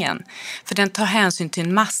sanningen. För den tar hänsyn till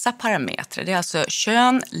en massa parametrar. Det är alltså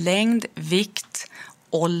kön, längd, vikt,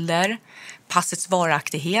 ålder, passets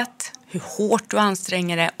varaktighet, hur hårt du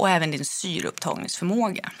anstränger det och även din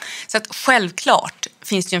syreupptagningsförmåga. Så att självklart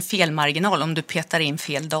finns det ju en felmarginal om du petar in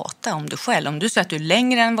fel data om du själv. Om du säger att du är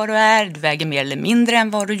längre än vad du är, du väger mer eller mindre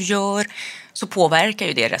än vad du gör, så påverkar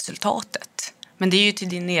ju det resultatet. Men det är ju till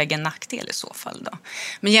din egen nackdel i så fall då.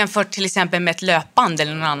 Men jämfört till exempel med ett löpband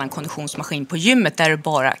eller någon annan konditionsmaskin på gymmet där du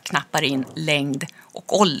bara knappar in längd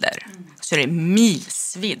och ålder, så är det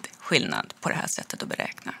milsvid skillnad på det här sättet att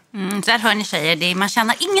beräkna. Så här hör ni tjejer, man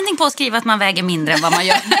tjänar ingenting på att skriva att man väger mindre än vad man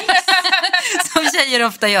gör. Som tjejer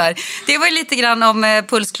ofta gör. Det var ju lite grann om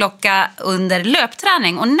pulsklocka under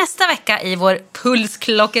löpträning. Och nästa vecka i vår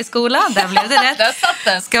pulsklockeskola, där blev det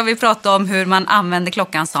rätt, ska vi prata om hur man använder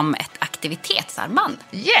klockan som ett aktivitetsarmband.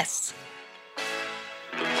 Yes!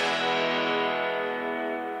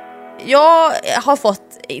 Jag har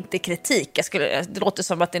fått, inte kritik, det låter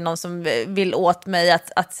som att det är någon som vill åt mig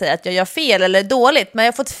att säga att jag gör fel eller dåligt, men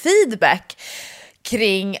jag har fått feedback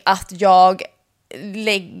kring att jag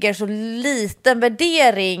lägger så liten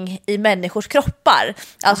värdering i människors kroppar.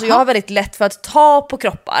 Alltså jag har väldigt lätt för att ta på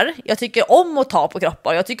kroppar. Jag tycker om att ta på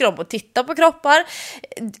kroppar. Jag tycker om att titta på kroppar.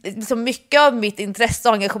 Så mycket av mitt intresse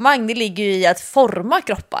och engagemang, det ligger ju i att forma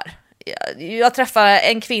kroppar. Jag träffade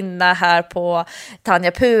en kvinna här på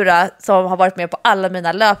Tanja Pura som har varit med på alla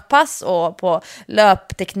mina löppass och på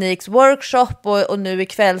löptekniksworkshop och nu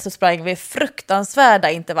ikväll så sprang vi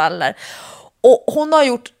fruktansvärda intervaller. Och hon har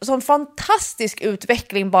gjort sån fantastisk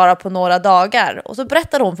utveckling bara på några dagar. Och så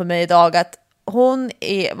berättade hon för mig idag att hon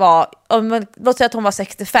låt säga att hon var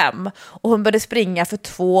 65 och hon började springa för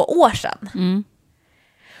 2 år sedan.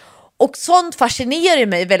 Och sånt fascinerar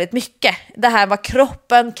mig väldigt mycket. Det här vad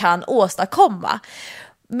kroppen kan åstadkomma.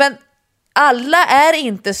 Men alla är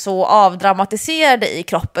inte så avdramatiserade i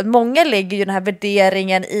kroppen. Många lägger ju den här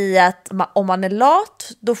värderingen i att om man är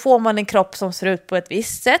lat, då får man en kropp som ser ut på ett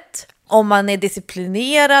visst sätt. Om man är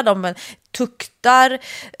disciplinerad, om man tuktar,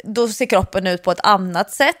 då ser kroppen ut på ett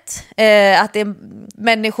annat sätt. Att det är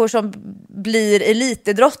människor som blir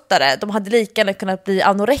elitidrottare, de hade lika gärna kunnat bli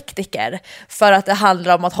anorektiker för att det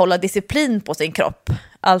handlar om att hålla disciplin på sin kropp.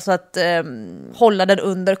 Alltså att hålla den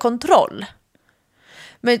under kontroll.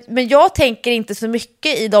 Men jag tänker inte så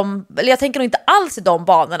mycket eller jag tänker nog inte alls i de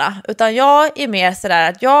banorna, utan jag är mer sådär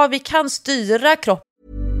att vi kan styra kroppen.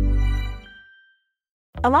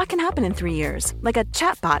 A lot can happen in 3 years, like a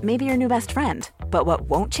chatbot may be your new best friend. But what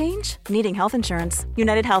won't change? Needing health insurance.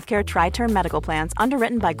 United Healthcare Tri-Term Medical Plans,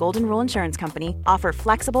 underwritten by Golden Rule Insurance Company, offer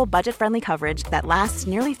flexible, budget-friendly coverage that lasts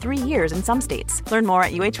nearly 3 years in some states. Learn more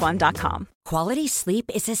at uh1.com. Quality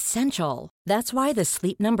sleep is essential. That's why the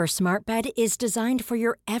Sleep Number Smart Bed is designed for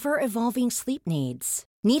your ever-evolving sleep needs.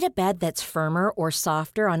 Need a bed that's firmer or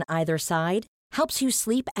softer on either side? Helps you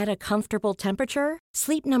sleep at a comfortable temperature?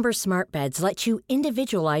 Sleep Number Smart Beds let you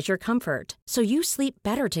individualize your comfort, so you sleep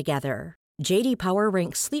better together. JD Power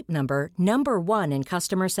ranks Sleep Number #1 in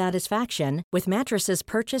customer satisfaction with mattresses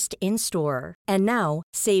purchased in-store. And now,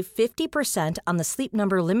 save 50% on the Sleep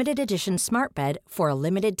Number Limited Edition Smart Bed for a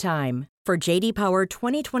limited time. For JD Power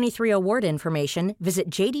 2023 award information,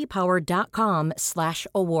 visit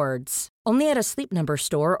jdpower.com/awards. Only at a Sleep Number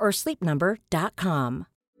store or sleepnumber.com.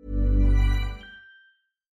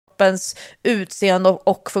 Kroppens utseende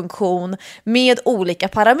och funktion med olika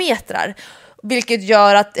parametrar. Vilket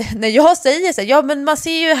gör att när jag säger så här, ja men man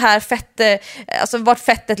ser ju här fettet, alltså vart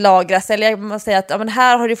fettet lagras, eller man säger att ja, men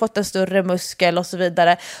här har du fått en större muskel och så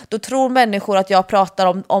vidare, då tror människor att jag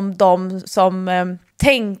pratar om dem som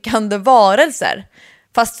tänkande varelser.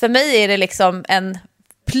 Fast för mig är det liksom en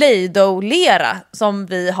Play-Doh-lera som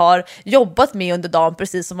vi har jobbat med under dagen,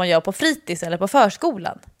 precis som man gör på fritids eller på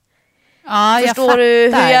förskolan. Ja, Förstår du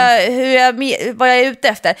vad jag är ute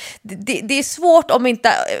efter? Det är svårt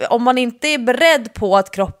om man inte är beredd på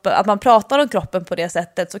att man pratar om kroppen på det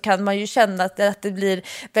sättet, så kan man ju känna att det blir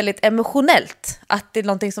väldigt emotionellt, att det är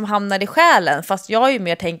någonting som hamnar i själen, fast jag ju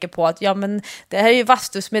mer tänker på att ja, men det här är ju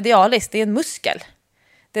vastus medialis, det är en muskel.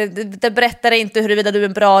 Det berättar inte huruvida du är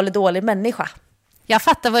en bra eller dålig människa. Jag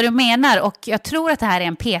fattar vad du menar, och jag tror att det här är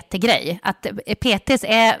en PT-grej. Att PTs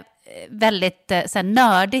är väldigt så här,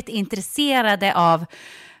 nördigt intresserade av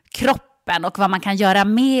kroppen och vad man kan göra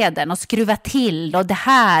med den och skruva till, och det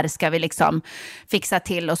här ska vi liksom fixa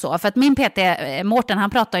till och så. För att min PT, Mårten, han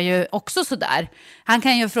pratar ju också sådär. Han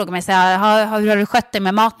kan ju fråga mig så här, hur har du skött dig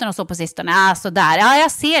med maten och så på sistone? Ja, sådär. Ja,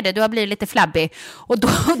 jag ser det, du har blivit lite flabbig. Och då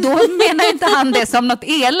menar inte han det som något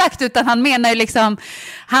elakt, utan han menar ju liksom,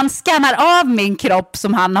 han skannar av min kropp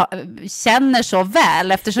som han känner så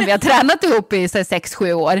väl, eftersom vi har tränat ihop i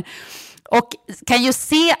 6-7 år. Och kan ju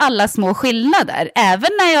se alla små skillnader. Även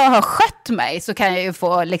när jag har skött mig så kan jag ju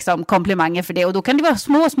få liksom komplimanger för det. Och då kan det vara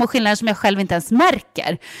små skillnader som jag själv inte ens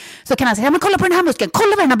märker. Så kan han säga, ja men kolla på den här muskeln,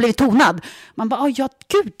 kolla vad den har blivit tonad. Man bara, ja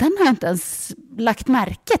gud, den har jag inte ens lagt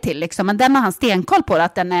märke till liksom. Men den har han stenkoll på,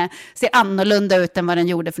 att den ser annorlunda ut än vad den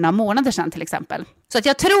gjorde för några månader sedan till exempel. Så att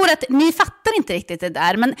jag tror att ni fattar inte riktigt det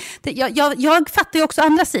där. Men jag fattar ju också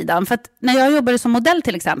andra sidan. För att när jag jobbade som modell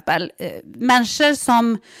till exempel, människor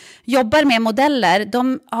som jobbar med modeller,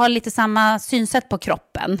 de har lite samma synsätt på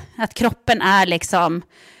kroppen. Att kroppen är liksom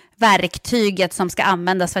verktyget som ska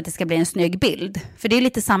användas för att det ska bli en snygg bild. För det är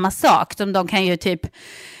lite samma sak. De kan ju typ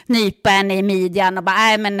nypa en i midjan och bara,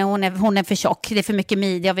 nej men hon är för tjock, det är för mycket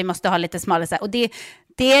midja och vi måste ha lite smalare. Och det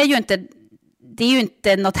är ju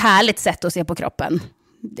inte något härligt sätt att se på kroppen.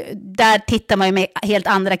 Där tittar man ju med helt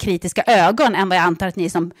andra kritiska ögon än vad jag antar att ni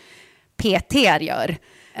som PT:ar gör.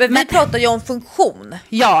 Men vi pratar ju om funktion.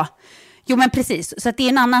 Ja, jo men precis. Så att det är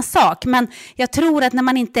en annan sak. Men jag tror att när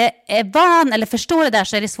man inte är van eller förstår det där,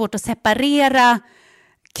 så är det svårt att separera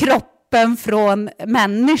kroppen från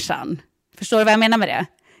människan. Förstår du vad jag menar med det?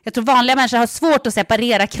 Jag tror vanliga människor har svårt att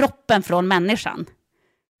separera kroppen från människan.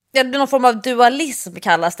 Ja, det är någon form av dualism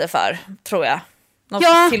kallas det för, tror jag. Något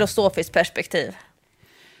filosofiskt perspektiv.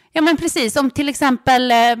 Ja men precis, om till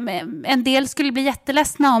exempel en del skulle bli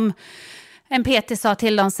jätteledsna om en PT sa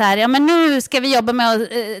till dem så här, ja men nu ska vi jobba med att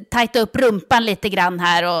tajta upp rumpan lite grann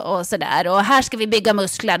här och sådär, och här ska vi bygga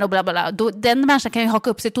muskler och bla bla bla. Den människan kan ju haka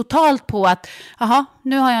upp sig totalt på att, jaha,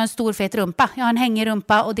 nu har jag en stor fet rumpa, jag har en hängig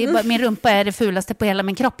rumpa och min rumpa är det fulaste på hela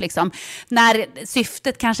min kropp liksom. När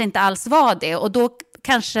syftet kanske inte alls var det, och då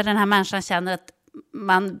kanske den här människan känner att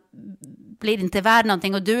man blir inte värd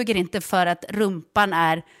någonting och duger inte för att rumpan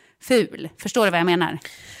är ful. Förstår du vad jag menar?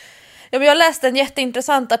 Ja, men jag läste en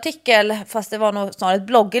jätteintressant artikel, fast det var nog snarare ett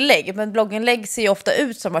blogginlägg. Men blogginlägg ser ju ofta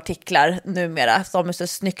ut som artiklar numera, som är så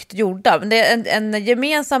snyggt gjorda. Men det är en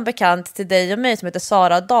gemensam bekant till dig och mig som heter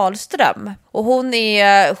Sara Dahlström. Och hon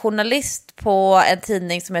är journalist på en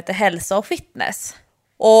tidning som heter Hälsa och Fitness.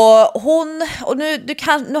 Och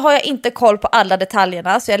nu har jag inte koll på alla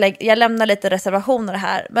detaljerna, så jag lämnar lite reservationer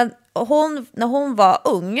här. Men när hon var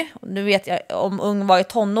ung, nu vet jag om ung var i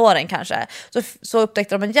tonåren kanske, så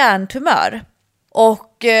upptäckte de en hjärntumör.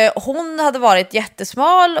 Och hon hade varit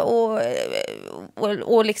jättesmal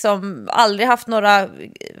och liksom aldrig haft några,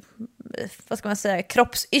 vad ska man säga,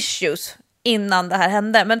 kroppsissues innan det här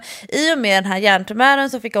hände. Men i och med den här hjärntumören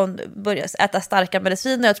så fick hon börja äta starka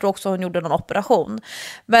mediciner. Jag tror också hon gjorde någon operation.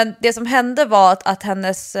 Men det som hände var att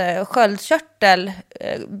hennes sköldkörtel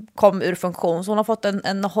kom ur funktion. Så hon har fått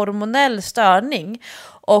en hormonell störning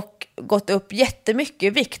och gått upp jättemycket i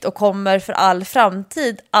vikt och kommer för all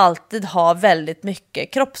framtid alltid ha väldigt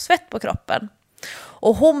mycket kroppsfett på kroppen.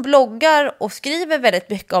 Och hon bloggar och skriver väldigt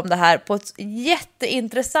mycket om det här på ett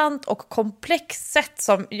jätteintressant och komplext sätt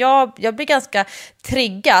som jag blir ganska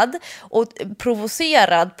triggad och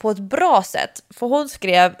provocerad på ett bra sätt. För hon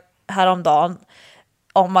skrev häromdagen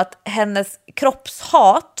om att hennes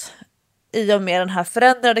kroppshat i och med den här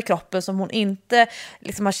förändrade kroppen som hon inte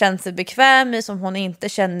liksom har känt sig bekväm i, som hon inte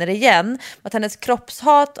känner igen. Att hennes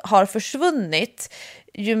kroppshat har försvunnit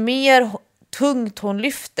ju mer tungt hon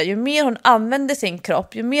lyfter, ju mer hon använder sin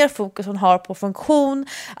kropp, ju mer fokus hon har på funktion,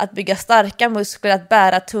 att bygga starka muskler, att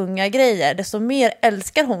bära tunga grejer, desto mer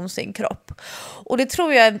älskar hon sin kropp. Och det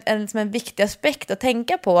tror jag är en viktig aspekt att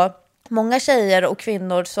tänka på. Många tjejer och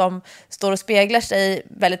kvinnor som står och speglar sig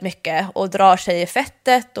väldigt mycket och drar sig i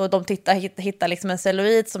fettet, och de hittar liksom en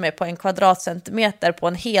cellulit som är på 1 kvadratcentimeter på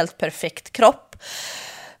en helt perfekt kropp.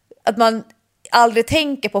 Att man aldrig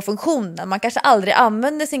tänker på funktionen. Man kanske aldrig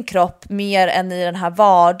använder sin kropp mer än i den här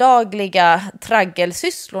vardagliga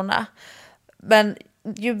traggelsysslorna. Men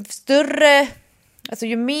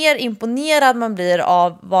ju mer imponerad man blir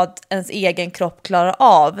av vad ens egen kropp klarar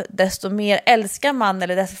av, desto mer älskar man,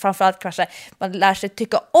 eller desto framförallt kanske man lär sig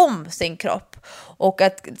tycka om sin kropp. Och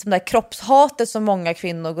att det där kroppshatet som många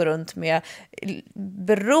kvinnor går runt med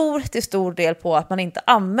beror till stor del på att man inte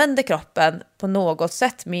använder kroppen på något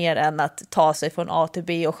sätt mer än att ta sig från A till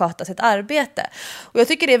B och sköta sitt arbete. Och jag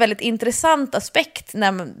tycker det är en väldigt intressant aspekt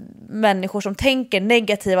när människor som tänker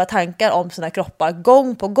negativa tankar om sina kroppar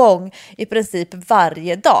gång på gång, i princip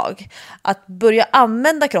varje dag. Att börja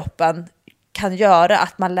använda kroppen kan göra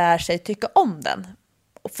att man lär sig tycka om den.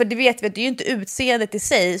 För det vet vi att det är ju inte utseendet i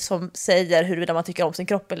sig som säger huruvida man tycker om sin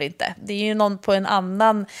kropp eller inte. Det är ju någon på en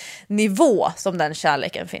annan nivå som den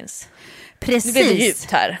kärleken finns. Precis. Det blir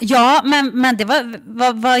djupt här. Ja, men det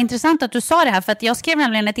var intressant att du sa det här, för att jag skrev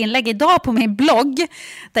nämligen ett inlägg idag på min blogg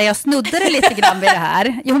där jag snuddade lite grann vid det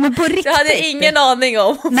här. Jo, men på riktigt. Jag hade ingen aning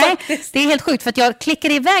om. Nej, faktiskt. det är helt sjukt, för att jag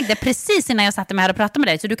klickade iväg det precis innan jag satte mig här och pratade med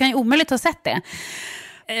dig, så du kan ju omöjligt ha sett det.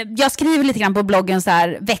 Jag skriver lite grann på bloggen så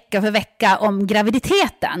här vecka för vecka om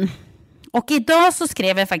graviditeten. Och idag så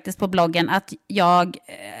skrev jag faktiskt på bloggen att jag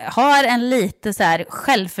har en lite så här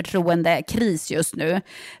självförtroende kris just nu.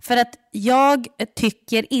 För att jag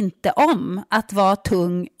tycker inte om att vara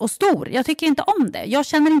tung och stor. Jag tycker inte om det. Jag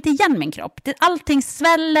känner inte igen min kropp. Allting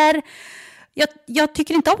sväller. Jag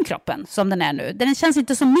tycker inte om kroppen som den är nu. Den känns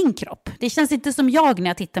inte som min kropp. Det känns inte som jag när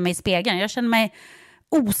jag tittar mig i spegeln. Jag känner mig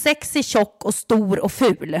osexig, tjock och stor och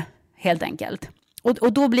ful, helt enkelt.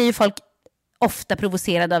 Och då blir ju folk ofta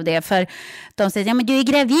provocerade av det, för de säger, ja men du är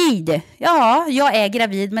gravid. Ja, jag är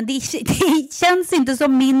gravid, men det känns inte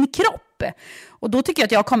som min kropp. Och då tycker jag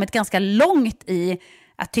att jag har kommit ganska långt i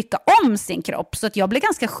att tycka om sin kropp, så att jag blev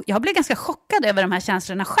ganska chockad över de här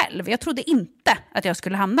känslorna själv. Jag trodde inte att jag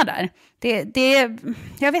skulle hamna där.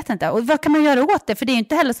 Jag vet inte. Och vad kan man göra åt det? För det är ju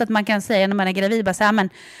inte heller så att man kan säga när man är gravid, bara så här, men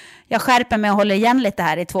jag skärper mig och håller igen lite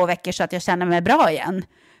här i 2 veckor så att jag känner mig bra igen.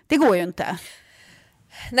 Det går ju inte.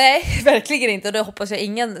 Nej, verkligen inte. Och det hoppas jag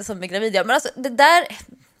ingen som är gravid gör. Men alltså det där...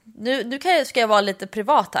 Nu ska jag vara lite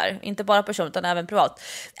privat här. Inte bara person utan även privat.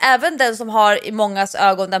 Även den som har i mångas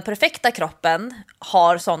ögon den perfekta kroppen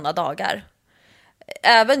har sådana dagar.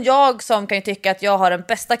 Även jag som kan tycka att jag har den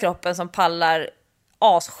bästa kroppen som pallar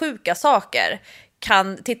assjuka saker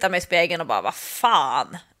kan titta mig i spegeln och bara, vad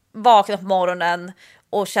fan? Vakna på morgonen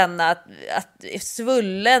och känna att jag är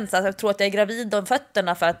svullen, så att jag tror att jag är gravid om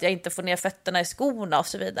fötterna för att jag inte får ner fötterna i skorna och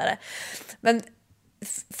så vidare. Men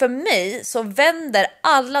för mig så vänder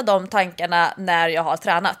alla de tankarna när jag har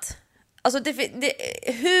tränat. Alltså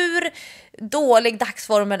hur dålig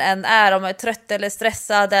dagsformen än är, om jag är trött eller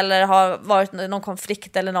stressad eller har varit någon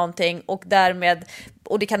konflikt eller någonting,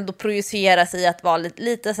 och det kan då projiceras i att vara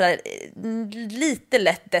lite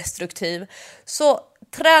lätt destruktiv, så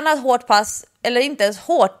träna ett hårt pass, eller inte ens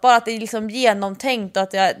hårt, bara att det är liksom genomtänkt och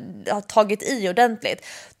att jag har tagit i ordentligt,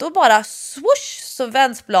 då bara swoosh så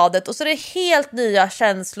vänds bladet och så är det helt nya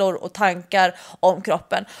känslor och tankar om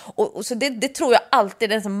kroppen. Och så det tror jag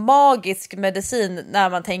alltid är en sån magisk medicin när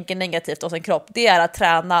man tänker negativt om sin kropp. Det är att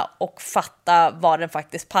träna och fatta vad den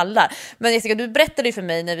faktiskt pallar. Men Jessica, du berättade ju för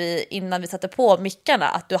mig innan vi satte på mickarna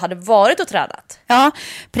att du hade varit och tränat. Ja,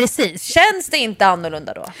 precis. Känns det inte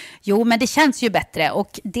annorlunda då? Jo, men det känns ju bättre,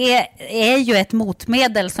 och det är ju ett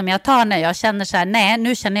motmedel som jag tar när jag känner så här, nej,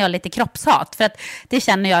 nu känner jag lite kroppshat, för att det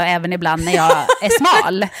känner jag även ibland när jag är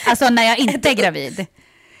smal, alltså när jag inte är gravid.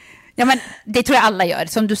 Ja, men det tror jag alla gör,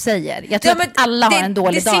 som du säger. Jag tror att alla har en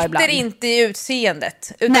dålig dag ibland. Det sitter inte i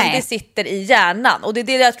utseendet, utan det sitter i hjärnan. Och det är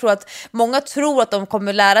det jag tror att många tror, att de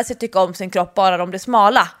kommer lära sig tycka om sin kropp bara de blir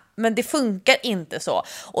smala. Men det funkar inte så.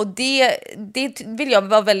 Och det vill jag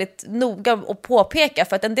vara väldigt noga och påpeka,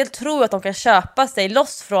 för att en del tror att de kan köpa sig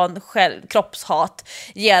loss från kroppshat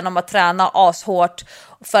genom att träna ashårt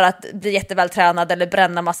för att bli jättevältränad eller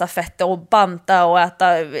bränna massa fett och banta och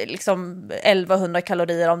äta liksom 1100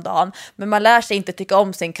 kalorier om dagen. Men man lär sig inte tycka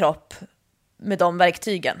om sin kropp med de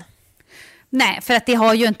verktygen. Nej, för att det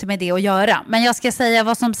har ju inte med det att göra. Men jag ska säga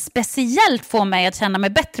vad som speciellt får mig att känna mig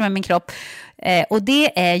bättre med min kropp. Och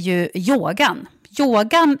det är ju yogan.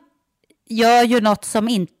 Yogan gör ju något som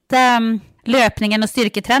inte löpningen och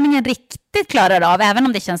styrketräningen riktigt klarar av, även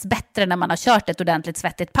om det känns bättre när man har kört ett ordentligt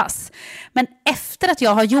svettigt pass. Men efter att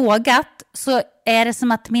jag har yogat så är det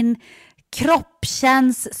som att min kropp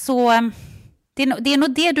känns så... Det är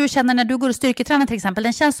nog det du känner när du går och styrketränar till exempel.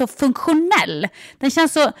 Den känns så funktionell. Den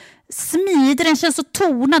känns så smidig, den känns så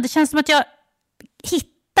tonad. Det känns som att jag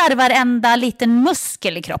hittar varenda liten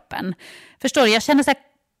muskel i kroppen. Förstår du? Jag känner så här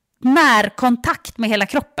närkontakt med hela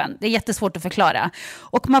kroppen. Det är jättesvårt att förklara.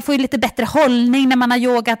 Och man får ju lite bättre hållning när man har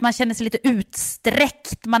yogat. Man känner sig lite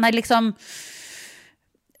utsträckt. Man är liksom...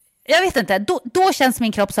 Jag vet inte, då känns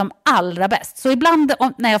min kropp som allra bäst. Så ibland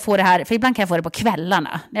när jag får det här, för ibland kan jag få det på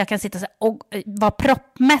kvällarna. När jag kan sitta och vara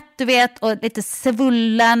proppmätt, du vet, och lite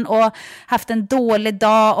svullen och haft en dålig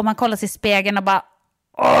dag. Och man kollar sig i spegeln och bara,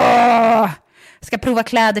 ska prova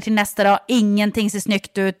kläder till nästa dag. Ingenting ser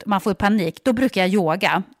snyggt ut, man får panik. Då brukar jag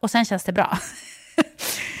yoga och sen känns det bra.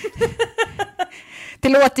 Det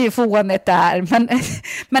låter ju fånigt det här.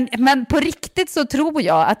 Men på riktigt så tror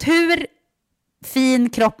jag att hur fin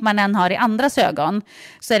kropp man än har i andras ögon,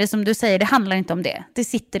 så är det som du säger, det handlar inte om det. Det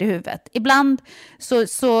sitter i huvudet. Ibland så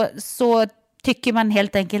tycker man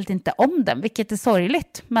helt enkelt inte om den, vilket är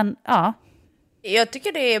sorgligt. Men ja. Jag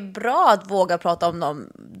tycker det är bra att våga prata om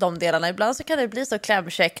de delarna. Ibland så kan det bli så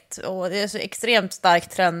klämkäckt och det är så extremt stark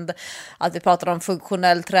trend att vi pratar om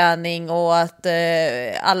funktionell träning och att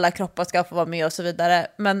alla kroppar ska få vara med och så vidare.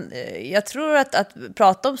 Men jag tror att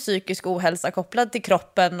prata om psykisk ohälsa kopplad till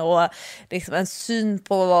kroppen och liksom en syn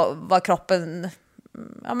på vad kroppen,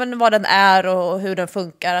 ja, men vad den är och hur den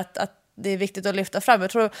funkar, att det är viktigt att lyfta fram.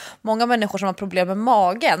 Jag tror många människor som har problem med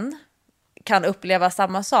magen kan uppleva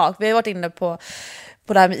samma sak. Vi har varit inne på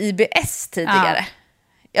det här med IBS tidigare. Ja.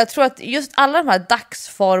 Jag tror att just alla de här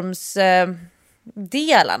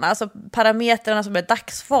dagsformsdelarna, alltså parametrarna som är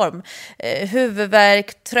dagsform,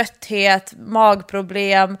 huvudvärk, trötthet,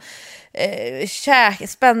 magproblem,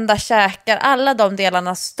 spända käkar, alla de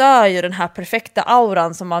delarna stör ju den här perfekta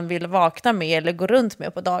auran som man vill vakna med eller gå runt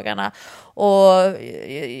med på dagarna. Och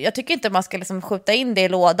jag tycker inte man ska liksom skjuta in det i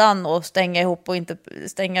lådan och stänga ihop och inte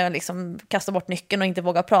kasta bort nyckeln och inte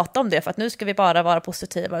våga prata om det för att nu ska vi bara vara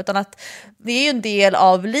positiva, utan att det är ju en del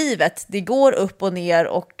av livet. Det går upp och ner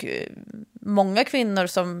och många kvinnor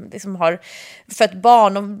som liksom har fött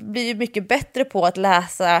barn, de blir ju mycket bättre på att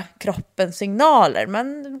läsa kroppens signaler,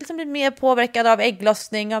 men liksom blir mer påverkade av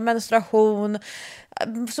ägglossning, av menstruation,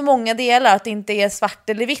 så många delar, att det inte är svart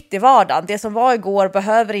eller vitt i vardagen. Det som var igår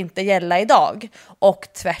behöver inte gälla idag och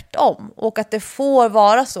tvärtom. Och att det får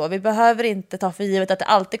vara så. Vi behöver inte ta för givet att det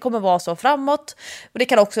alltid kommer vara så framåt. Och det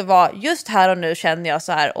kan också vara just här och nu känner jag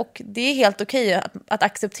så här. Och det är helt okej att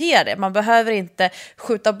acceptera det. Man behöver inte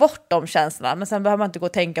skjuta bort de känslorna, men sen behöver man inte gå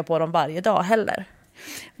och tänka på dem varje dag heller.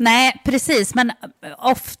 Nej, precis. Men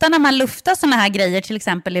ofta när man luftar såna här grejer, till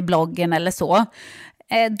exempel i bloggen eller så,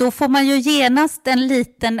 då får man ju genast en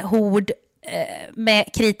liten hord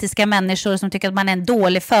med kritiska människor som tycker att man är en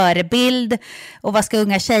dålig förebild. Och vad ska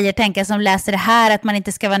unga tjejer tänka som läser det här, att man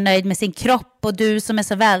inte ska vara nöjd med sin kropp, och du som är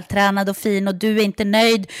så vältränad och fin och du är inte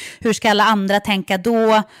nöjd, hur ska alla andra tänka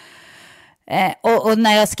då? Och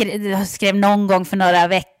när jag skrev någon gång för några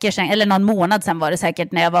veckor sedan, eller någon månad sedan var det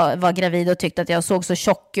säkert, när jag var gravid och tyckte att jag såg så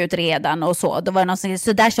tjock ut redan och så. Då var det någon som sa,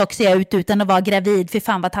 så där tjock ser jag ut utan att vara gravid, för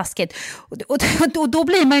fan vad taskigt. Och då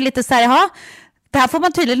blir man ju lite så här, ja, det här får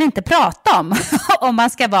man tydligen inte prata om man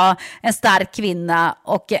ska vara en stark kvinna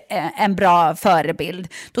och en bra förebild.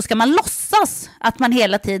 Då ska man låtsas att man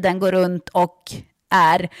hela tiden går runt och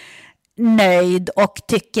är nöjd och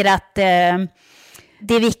tycker att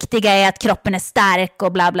det viktiga är att kroppen är stark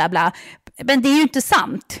och bla bla bla. Men det är ju inte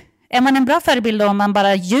sant. Är man en bra förebild om man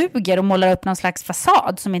bara ljuger och målar upp någon slags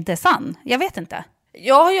fasad som inte är sann? Jag vet inte.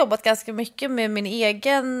 Jag har jobbat ganska mycket med min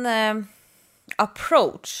egen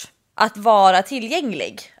approach. Att vara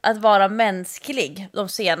tillgänglig, att vara mänsklig de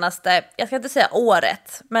senaste, jag ska inte säga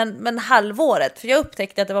året, men halvåret. För jag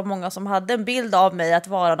upptäckte att det var många som hade en bild av mig att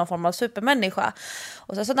vara någon form av supermänniska.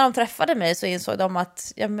 Och så när de träffade mig så insåg de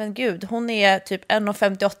att, ja men gud, hon är typ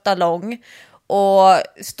 1,58 lång och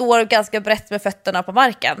står ganska brett med fötterna på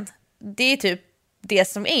marken. Det är typ det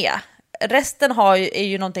som är. Resten är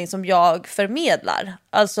ju någonting som jag förmedlar.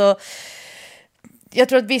 Alltså, jag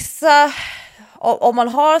tror att vissa om man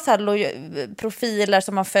har så här profiler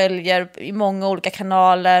som man följer i många olika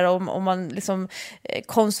kanaler, och om man liksom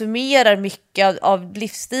konsumerar mycket av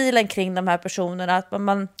livsstilen kring de här personerna, att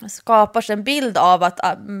man skapar sig en bild av att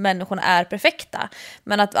människorna är perfekta.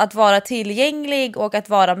 Men att vara tillgänglig och att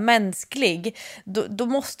vara mänsklig, då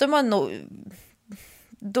måste man nog...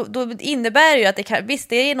 Då innebär ju att visst,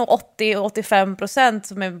 det är nog 80-85%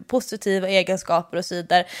 som är positiva egenskaper och så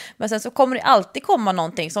vidare, men sen så kommer det alltid komma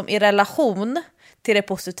någonting som i relation till det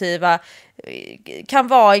positiva kan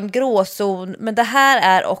vara en gråzon, men det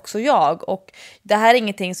här är också jag, och det här är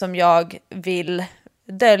ingenting som jag vill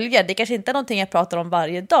dölja. Det kanske inte är någonting jag pratar om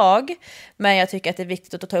varje dag, men jag tycker att det är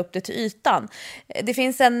viktigt att ta upp det till ytan. Det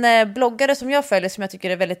finns en bloggare som jag följer som jag tycker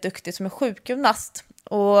är väldigt duktig, som är sjukgymnast.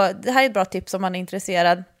 Och det här är ett bra tips om man är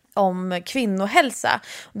intresserad om kvinnohälsa.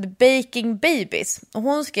 The Baking Babies. Och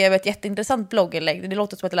hon skrev ett jätteintressant blogginlägg. Det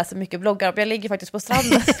låter som att jag läser mycket bloggar, men jag ligger faktiskt på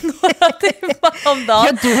stranden några timmar om dagen.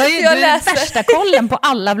 Ja, du har ju värsta kollen på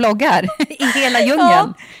alla bloggar i hela djungeln.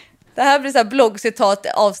 Ja. Det här blir så här bloggcitat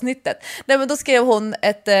avsnittet. Nej, men då skrev hon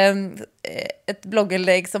ett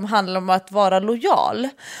blogginlägg som handlar om att vara lojal.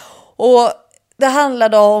 Och det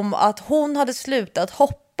handlade om att hon hade slutat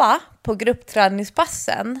hoppa på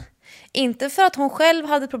gruppträningspassen. Inte för att hon själv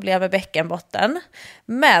hade problem med bäckenbotten,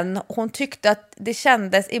 men hon tyckte att det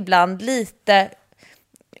kändes ibland lite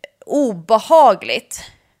obehagligt.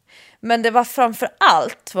 Men det var framför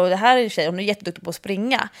allt, och det här är en tjej, hon är jätteduktig på att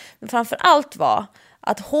springa, men framför allt var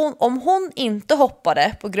att om hon inte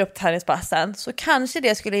hoppade på gruppträningspassen, så kanske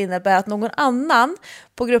det skulle innebära att någon annan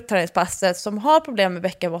på gruppträningspasset som har problem med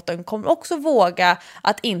bäckenbotten kommer också våga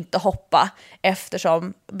att inte hoppa,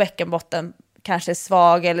 eftersom bäckenbotten kanske är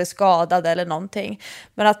svag eller skadad eller någonting.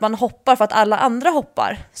 Men att man hoppar för att alla andra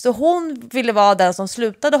hoppar. Så hon ville vara den som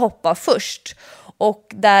slutade hoppa först, och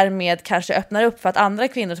därmed kanske öppnar upp för att andra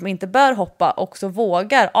kvinnor som inte bör hoppa också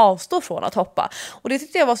vågar avstå från att hoppa. Och det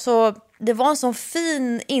tyckte jag var en sån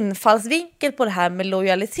fin infallsvinkel på det här med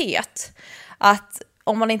lojalitet. Att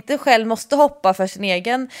om man inte själv måste hoppa för sin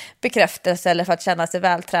egen bekräftelse eller för att känna sig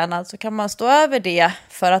vältränad, så kan man stå över det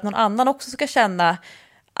för att någon annan också ska känna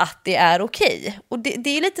att det är okej. Och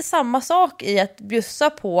det är lite samma sak i att bjussa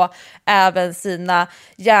på även sina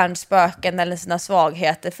hjärnspöken eller sina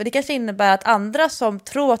svagheter. För det kanske innebär att andra som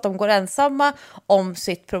tror att de går ensamma om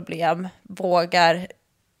sitt problem vågar,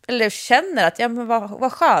 eller känner att ja, men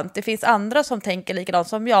vad skönt, det finns andra som tänker likadant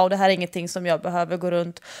som jag, och det här är ingenting som jag behöver gå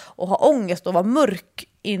runt och ha ångest och vara mörk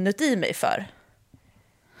inuti mig för.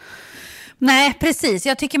 Nej, precis.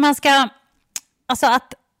 Jag tycker man ska... Alltså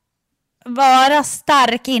att vara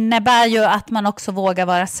stark innebär ju att man också vågar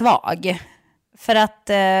vara svag. För att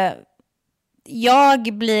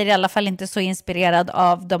jag blir i alla fall inte så inspirerad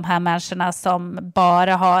av de här människorna som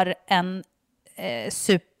bara har en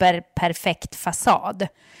superperfekt fasad.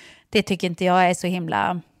 Det tycker inte jag är så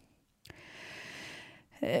himla...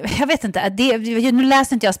 Jag vet inte, nu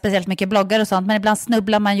läser inte jag speciellt mycket bloggar och sånt, men ibland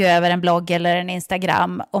snubblar man ju över en blogg eller en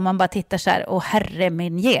Instagram och man bara tittar så här, åh herre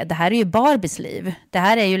min ge, det här är ju Barbies liv. Det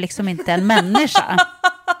här är ju liksom inte en människa.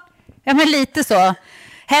 Ja, men lite så.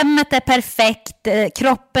 Hemmet är perfekt,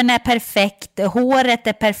 kroppen är perfekt, håret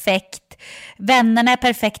är perfekt, vännerna är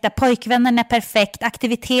perfekta, pojkvännen är perfekt,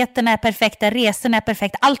 aktiviteterna är perfekta, resorna är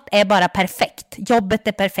perfekt, allt är bara perfekt, jobbet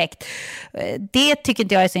är perfekt. Det tycker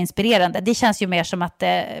inte jag är så inspirerande. Det känns ju mer som att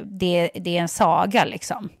det är en saga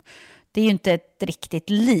liksom. Det är ju inte ett riktigt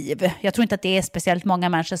liv. Jag tror inte att det är speciellt många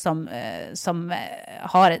människor som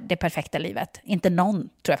har det perfekta livet. Inte någon,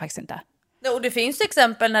 tror jag faktiskt inte. Och det finns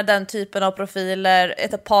exempel när den typen av profiler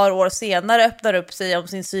ett par år senare öppnar upp sig om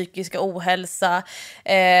sin psykiska ohälsa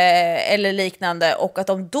eller liknande, och att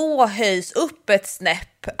de då höjs upp ett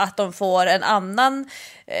snäpp, att de får en annan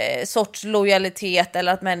sorts lojalitet,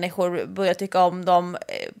 eller att människor börjar tycka om dem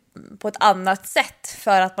på ett annat sätt,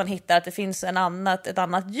 för att man hittar att det finns ett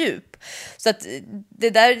annat djup. Så att det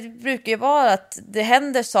där brukar ju vara att det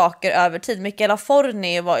händer saker över tid. Michaela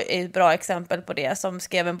Forni var ett bra exempel på det, som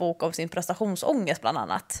skrev en bok om sin prestationsångest bland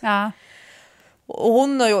annat. Ja. Och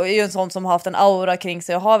hon är ju en sån som har haft en aura kring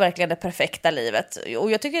sig och har verkligen det perfekta livet.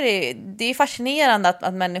 Och jag tycker det är fascinerande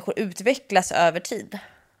att människor utvecklas över tid.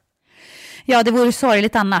 Ja, det vore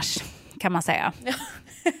sorgligt annars, kan man säga. Ja.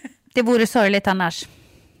 Det vore sorgligt annars.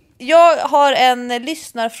 Jag har en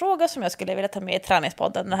lyssnarfråga som jag skulle vilja ta med i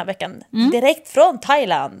Träningspodden den här veckan. Direkt från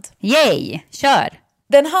Thailand. Yay, kör!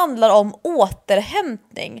 Den handlar om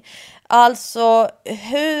återhämtning. Alltså,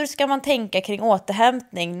 hur ska man tänka kring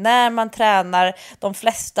återhämtning när man tränar de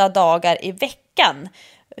flesta dagar i veckan?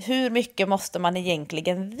 Hur mycket måste man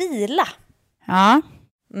egentligen vila? Ja.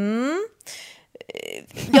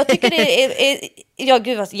 jag tycker det är ja,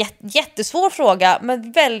 gud, alltså, jättesvår fråga,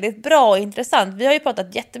 men väldigt bra och intressant. Vi har ju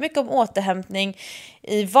pratat jättemycket om återhämtning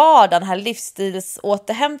i vardagen, här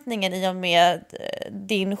livsstilsåterhämtningen i och med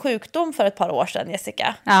din sjukdom för ett par år sedan,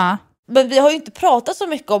 Jessica. Ja. Men vi har ju inte pratat så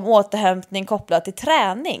mycket om återhämtning kopplat till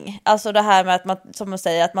träning. Alltså det här med att man, som man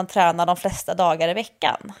säger, att man tränar de flesta dagar i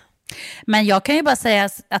veckan. Men jag kan ju bara säga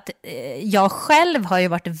att jag själv har ju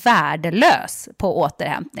varit värdelös på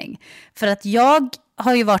återhämtning. För att jag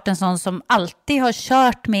har ju varit en sån som alltid har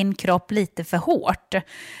kört min kropp lite för hårt.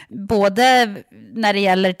 Både när det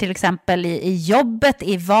gäller till exempel i jobbet,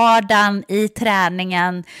 i vardagen, i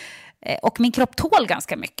träningen. Och min kropp tål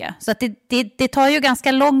ganska mycket. Så att det tar ju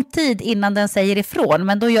ganska lång tid innan den säger ifrån.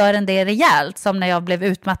 Men då gör den det rejält. Som när jag blev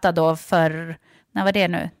utmattad då för, när var det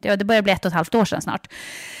nu? Det börjar bli 1,5 år sedan snart.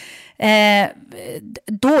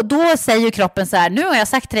 Då säger kroppen så här, nu har jag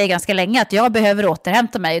sagt till dig ganska länge att jag behöver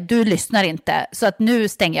återhämta mig, du lyssnar inte, så att nu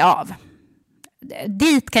stänger jag av.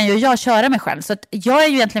 Dit kan ju jag köra mig själv, så att jag är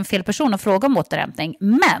ju egentligen fel person att fråga om återhämtning,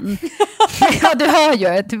 men ja, du hör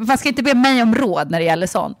ju, man ska inte be mig om råd när det gäller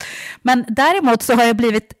sånt. Men däremot så har jag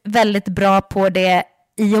blivit väldigt bra på det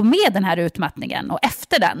i och med den här utmattningen och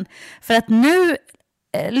efter den, för att nu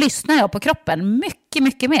lyssnar jag på kroppen mycket,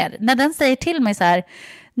 mycket mer. När den säger till mig så här,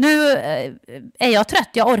 nu är jag trött,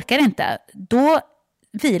 jag orkar inte. Då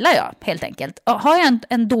vilar jag helt enkelt. Och har jag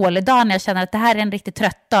en dålig dag när jag känner att det här är en riktigt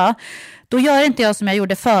trött dag, då gör inte jag som jag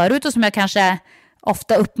gjorde förut och som jag kanske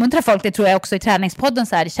ofta uppmuntrar folk, det tror jag också i träningspodden,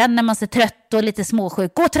 så här, känner man sig trött och lite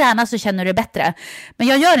småsjuk, gå och träna så känner du bättre. Men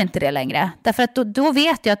jag gör inte det längre, därför att då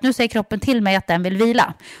vet jag att nu säger kroppen till mig att den vill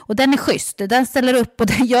vila. Och den är schysst, den ställer upp och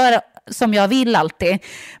den gör som jag vill alltid.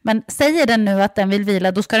 Men säger den nu att den vill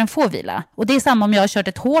vila, då ska den få vila. Och det är samma om jag har kört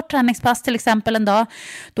ett hårt träningspass till exempel en dag.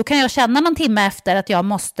 Då kan jag känna någon timme efter att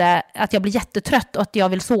jag blir jättetrött och att jag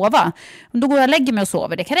vill sova. Då går jag och lägger mig och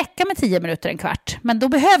sover. Det kan räcka med 10 minuter, en kvart. Men då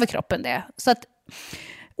behöver kroppen det. Så att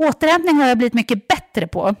återhämtning har jag blivit mycket bättre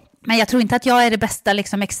på. Men jag tror inte att jag är det bästa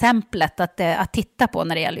liksom, exemplet att titta på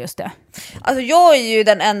när det gäller just det. Alltså jag är ju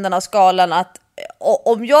den änden av skalan att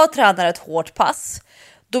om jag tränar ett hårt pass,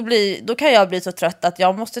 då kan jag bli så trött att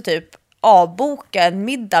jag måste typ avboka en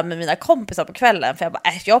middag med mina kompisar på kvällen. För jag bara,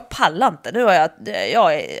 jag pallar inte. Nu har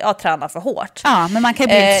jag tränar för hårt. Ja, men man kan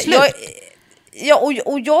ju bli slut.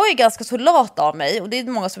 Och jag är ganska så lat av mig. Och det är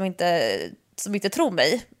många som inte tror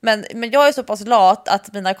mig. Men jag är så pass lat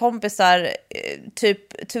att mina kompisar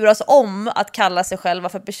typ turas om att kalla sig själva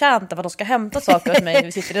för betjänta för att de ska hämta saker hos mig när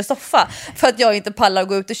vi sitter i en soffa. För att jag inte pallar att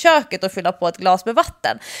gå ut i köket och fylla på ett glas med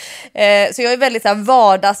vatten. Så jag är väldigt så här,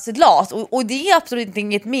 vardagslat. Och det är absolut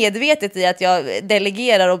inget medvetet i att jag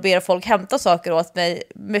delegerar och ber folk hämta saker åt mig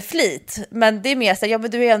med flit. Men det är mer så här, ja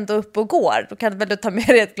men du är ändå uppe och går. Då kan du väl ta med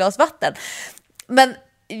dig ett glas vatten. Men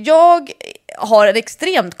jag har en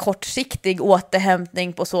extremt kortsiktig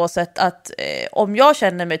återhämtning på så sätt att om jag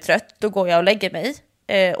känner mig trött, då går jag och lägger mig.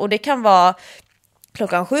 Och det kan vara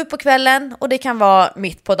 7:00 på kvällen och det kan vara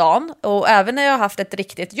mitt på dagen. Och även när jag har haft ett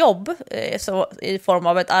riktigt jobb så i form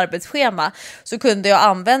av ett arbetsschema, så kunde jag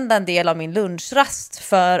använda en del av min lunchrast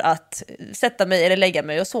för att sätta mig eller lägga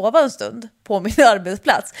mig och sova en stund på min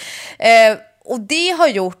arbetsplats. Och det har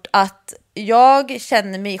gjort att jag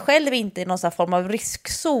känner mig själv inte i någon sån form av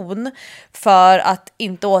riskzon för att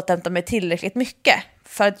inte återhämta mig tillräckligt mycket.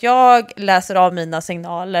 För att jag läser av mina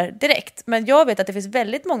signaler direkt. Men jag vet att det finns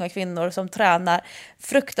väldigt många kvinnor som tränar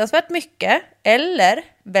fruktansvärt mycket eller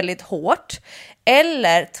väldigt hårt.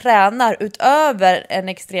 Eller tränar utöver en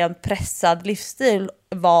extremt pressad livsstil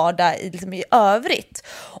vardag liksom i övrigt.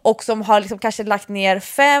 Och som har liksom kanske lagt ner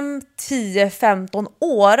 5, 10, 15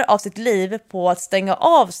 år av sitt liv på att stänga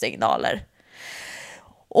av signaler.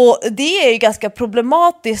 Och det är ju ganska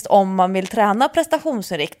problematiskt om man vill träna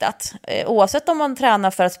prestationsinriktat. Oavsett om man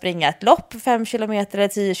tränar för att springa ett lopp 5 kilometer eller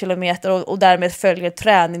 10 kilometer och därmed följer ett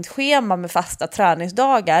träningsschema med fasta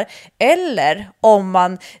träningsdagar. Eller om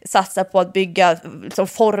man satsar på att bygga liksom,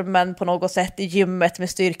 formen på något sätt i gymmet med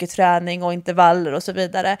styrketräning och intervaller och så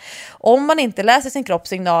vidare. Om man inte läser sin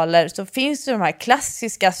kroppssignaler så finns det de här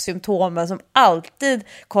klassiska symptomen som alltid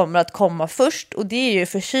kommer att komma först. Och det är ju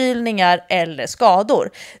förkylningar eller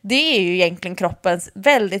skador. Det är ju egentligen kroppens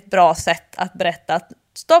väldigt bra sätt att berätta att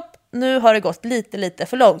stopp, nu har det gått lite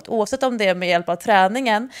för långt. Oavsett om det är med hjälp av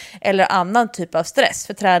träningen eller annan typ av stress.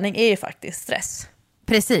 För träning är ju faktiskt stress.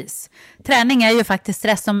 Precis. Träning är ju faktiskt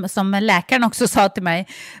stress, som läkaren också sa till mig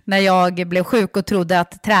när jag blev sjuk och trodde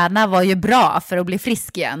att träna var ju bra för att bli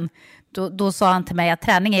frisk igen. Då sa han till mig att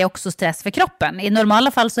träning är också stress för kroppen. I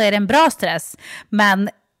normala fall så är det en bra stress, men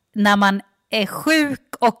när man är sjuk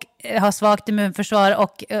och har svagt immunförsvar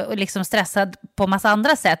och liksom stressad på massa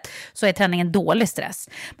andra sätt, så är träningen dålig stress.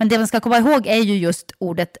 Men det man ska komma ihåg är ju just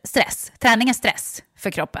ordet stress. Träning är stress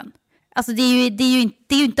för kroppen. Alltså det är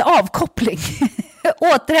ju inte avkoppling.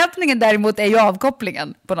 Återhämtningen däremot är ju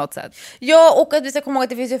avkopplingen på något sätt. Ja, och att vi ska komma ihåg att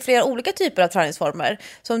det finns ju flera olika typer av träningsformer.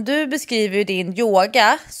 Som du beskriver ju din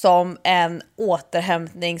yoga som en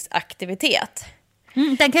återhämtningsaktivitet.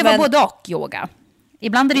 Den kan ju vara både och yoga.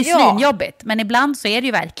 Ibland är det ju svinjobbigt, men ibland så är det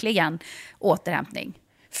ju verkligen återhämtning.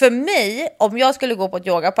 För mig, om jag skulle gå på ett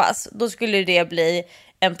yogapass, då skulle det bli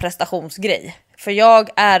en prestationsgrej. För jag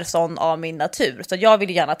är sån av min natur, så jag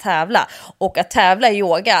vill gärna tävla. Och att tävla i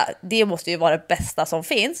yoga, det måste ju vara det bästa som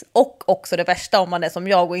finns. Och också det värsta om man är som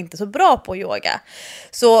jag och inte så bra på yoga.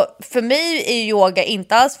 Så för mig är yoga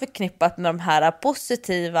inte alls förknippat med de här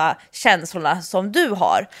positiva känslorna som du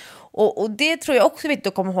har. Och det tror jag också är viktigt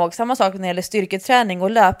att komma ihåg. Samma sak när det gäller styrketräning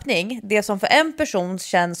och löpning. Det som för en person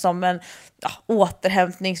känns som en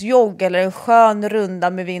återhämtningsjogg eller en skön runda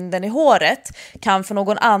med vinden i håret kan för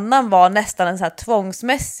någon annan vara nästan en så här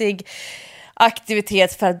tvångsmässig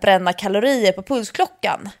aktivitet för att bränna kalorier på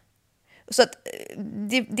pulsklockan. Så att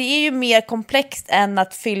det är ju mer komplext än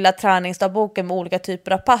att fylla träningsdagboken med olika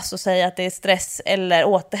typer av pass och säga att det är stress eller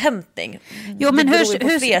återhämtning. Jo, men det beror ju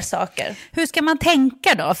på fler saker. Hur ska man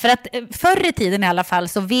tänka då? För att förr i tiden i alla fall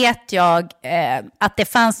så vet jag att det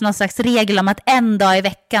fanns någon slags regel om att en dag i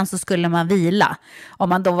veckan så skulle man vila. Om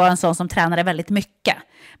man då var en sån som tränade väldigt mycket.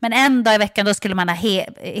 Men en dag i veckan då skulle man ha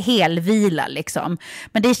helvila liksom.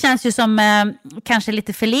 Men det känns ju som kanske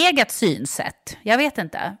lite förlegat synsätt. Jag vet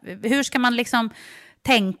inte. Hur ska man liksom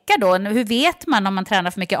tänka då? Hur vet man om man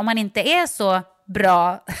tränar för mycket? Om man inte är så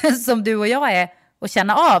bra som du och jag är och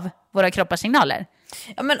känna av våra kroppars signaler.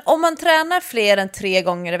 Ja, men om man tränar fler än 3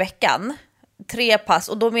 gånger i veckan, 3 pass,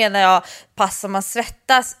 och då menar jag pass som man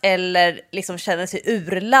svettas eller liksom känner sig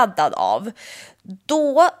urladdad av,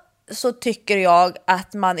 då så tycker jag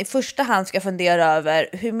att man i första hand ska fundera över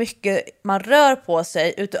hur mycket man rör på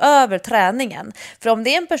sig utöver träningen. För om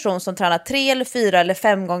det är en person som tränar 3 eller 4 eller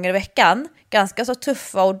 5 gånger i veckan, ganska så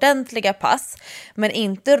tuffa ordentliga pass, men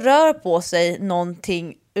inte rör på sig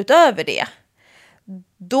någonting utöver det,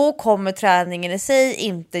 då kommer träningen i sig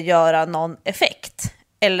inte göra någon effekt.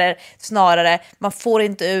 Eller snarare, man får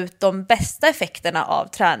inte ut de bästa effekterna av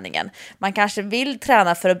träningen. Man kanske vill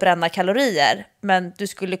träna för att bränna kalorier, men du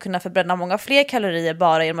skulle kunna förbränna många fler kalorier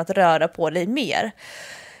bara genom att röra på dig mer.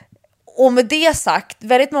 Och med det sagt,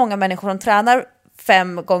 väldigt många människor som tränar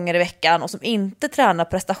 5 gånger i veckan och som inte tränar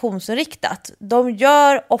prestationsinriktat, de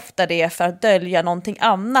gör ofta det för att dölja någonting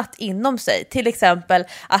annat inom sig. Till exempel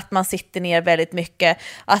att man sitter ner väldigt mycket,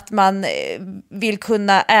 att man vill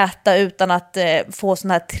kunna äta utan att få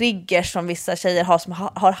såna här triggers som vissa tjejer har som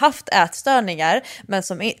har haft ätstörningar men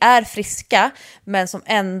som är friska, men som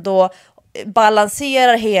ändå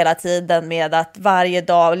balanserar hela tiden med att varje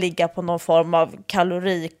dag ligga på någon form av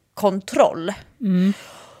kalorikontroll.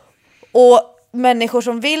 Och människor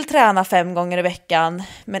som vill träna 5 gånger i veckan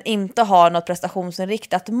men inte har något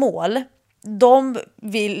prestationsinriktat mål, de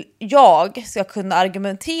vill jag ska kunna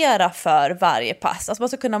argumentera för varje pass. Alltså man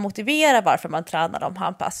ska kunna motivera varför man tränar de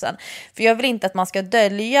här passen. För jag vill inte att man ska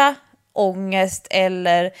dölja ångest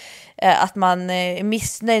eller att man är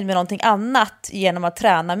missnöjd med någonting annat genom att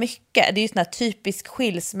träna mycket. Det är ju sån här typisk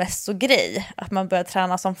skilsmässogrej, att man börjar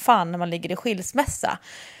träna som fan när man ligger i skilsmässa.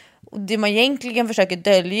 Och det man egentligen försöker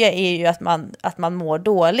dölja är ju att man mår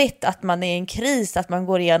dåligt, att man är i en kris, att man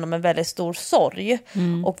går igenom en väldigt stor sorg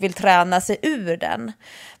och vill träna sig ur den.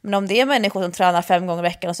 Men om det är människor som tränar 5 gånger i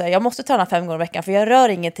veckan och säger jag måste träna 5 gånger i veckan för jag rör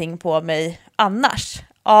ingenting på mig annars,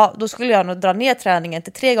 ja, då skulle jag nog dra ner träningen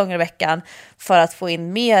till 3 gånger i veckan för att få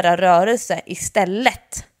in mera rörelse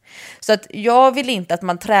istället. Så att jag vill inte att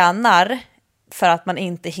man tränar för att man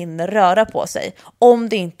inte hinner röra på sig. Om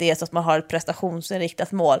det inte är så att man har ett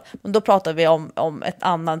prestationsinriktat mål. Men då pratar vi om ett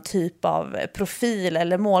annan typ av profil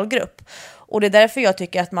eller målgrupp. Och det är därför jag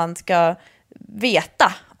tycker att man ska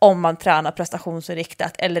veta om man tränar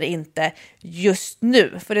prestationsinriktat eller inte just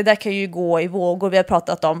nu. För det där kan ju gå i vågor. Vi har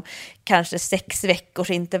pratat om kanske 6 veckors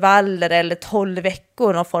intervaller eller 12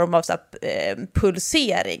 veckor, någon form av så här,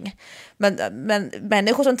 pulsering. Men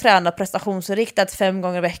människor som tränar prestationsinriktat 5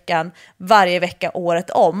 gånger i veckan, varje vecka året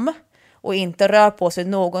om och inte rör på sig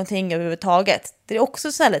någonting överhuvudtaget, det är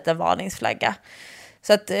också så här lite en varningsflagga.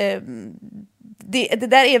 Så att det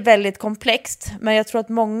där är väldigt komplext, men jag tror att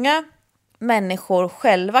många människor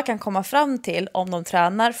själva kan komma fram till om de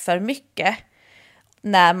tränar för mycket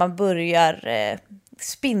när man börjar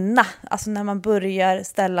spinna, alltså när man börjar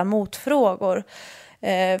ställa motfrågor.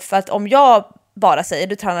 För att om jag bara säger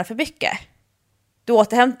du tränar för mycket, du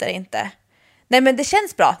återhämtar inte, nej men det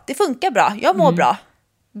känns bra, det funkar bra, jag mår bra.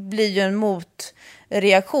 Blir ju en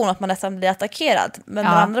motreaktion att man nästan blir attackerad. Men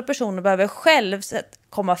den andra personen behöver själv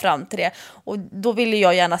komma fram till det. Och då vill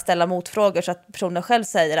jag gärna ställa motfrågor så att personen själv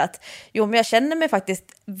säger att jo, men jag känner mig faktiskt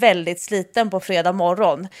väldigt sliten på fredag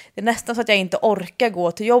morgon. Det är nästan så att jag inte orkar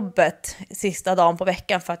gå till jobbet sista dagen på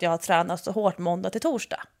veckan för att jag har tränat så hårt måndag till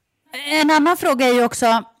torsdag. En annan fråga är ju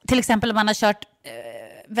också, till exempel om man har kört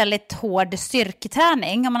väldigt hård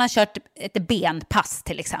styrketräning, om man har kört ett benpass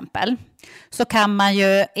till exempel, så kan man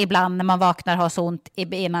ju ibland när man vaknar ha så ont i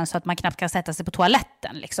benen så att man knappt kan sätta sig på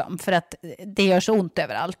toaletten liksom, för att det gör så ont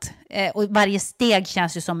överallt. Och varje steg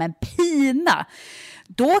känns ju som en pina.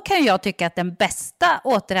 Då kan jag tycka att den bästa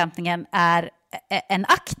återhämtningen är en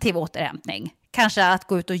aktiv återhämtning. Kanske att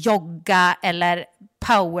gå ut och jogga eller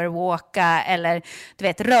powerwalka eller du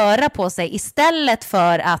vet, röra på sig istället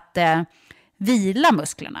för att vila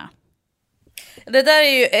musklerna. Det där är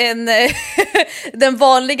ju den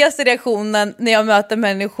vanligaste reaktionen när jag möter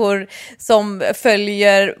människor som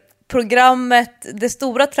följer programmet, det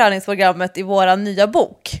stora träningsprogrammet i våra nya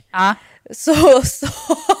bok. Ja. Så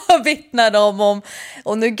vittnar de om,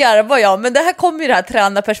 och nu garvar jag, men det här kommer ju det här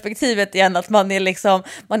tränarperspektivet igen, att man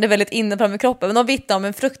är väldigt inne på med kroppen, men de vittnar om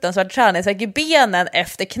en fruktansvärd träningsvärk i benen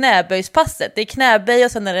efter knäböjspasset. Det är knäböj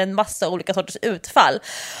och sen är det en massa olika sorters utfall.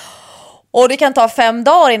 Och det kan ta 5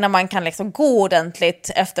 dagar innan man kan gå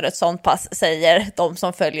ordentligt efter ett sånt pass, säger de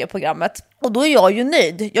som följer programmet. Och då är jag ju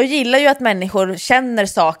nöjd. Jag gillar ju att människor känner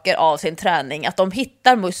saker av sin träning. Att de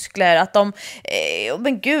hittar muskler. Att de,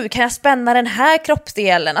 men gud, kan jag spänna den här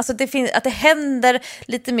kroppsdelen? Alltså att det händer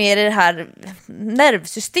lite mer i det här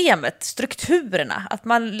nervsystemet, strukturerna. Att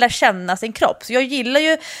man lär känna sin kropp. Så jag gillar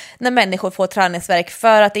ju när människor får träningsvärk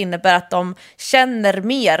för att det innebär att de känner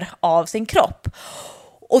mer av sin kropp.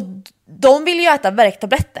 Och de vill ju äta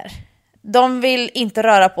värktabletter. De vill inte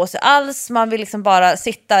röra på sig alls. Man vill bara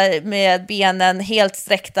sitta med benen helt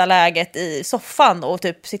sträckta läget i soffan och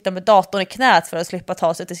typ sitta med datorn i knät för att slippa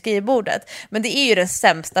ta sig till skrivbordet. Men det är ju den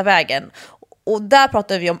sämsta vägen. Och där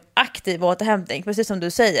pratar vi om aktiv återhämtning, precis som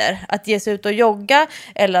du säger. Att ge sig ut och jogga,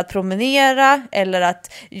 eller att promenera, eller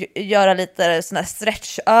att göra lite såna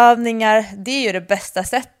stretchövningar. Det är ju det bästa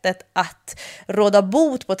sättet att råda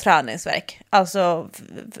bot på träningsvärk. Alltså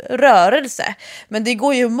rörelse. Men det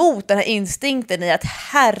går ju emot den här instinkten i att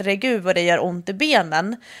herregud vad det gör ont i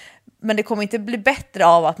benen. Men det kommer inte bli bättre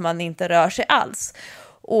av att man inte rör sig alls.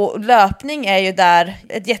 Och löpning är ju där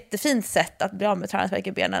ett jättefint sätt att bli av med träningsvärk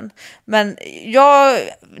i benen. Men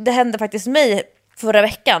det hände faktiskt mig förra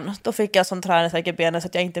veckan. Då fick jag sån träningsvärk i benen så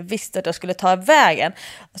att jag inte visste att jag skulle ta vägen.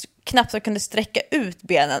 Alltså, knappt så jag kunde sträcka ut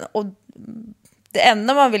benen. Och det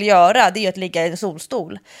enda man vill göra, det är att ligga i en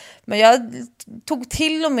solstol. Men jag tog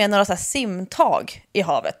till och med några så här simtag i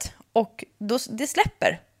havet. Och det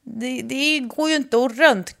släpper. Det går ju inte att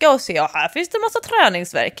röntga och se, här finns det en massa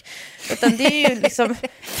träningsvärk. Utan det är ju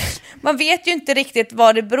man vet ju inte riktigt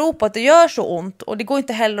vad det beror på att det gör så ont. Och det går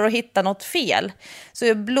inte heller att hitta något fel.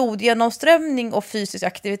 Så blodgenomströmning och fysisk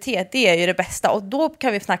aktivitet, det är ju det bästa. Och då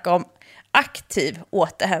kan vi snacka om aktiv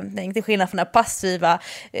återhämtning. Till skillnad från den passiva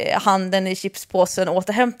handen i chipspåsen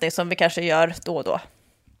återhämtning som vi kanske gör då och då.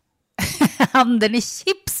 Handen i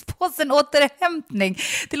chipspåsen återhämtning.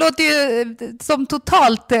 Det låter ju som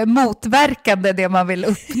totalt motverkande det man vill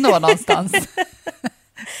uppnå någonstans.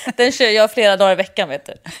 Den kör jag flera dagar i veckan, vet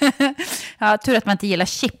du. Ja, tur att man inte gillar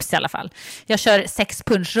chips i alla fall. Jag kör 6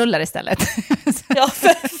 punschrullar istället. Ja,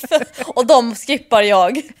 och de skippar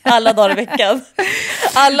jag alla dagar i veckan.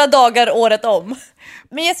 Alla dagar året om.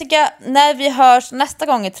 Men Jessica, när vi hörs nästa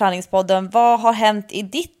gång i Träningspodden, vad har hänt i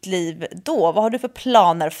ditt liv då? Vad har du för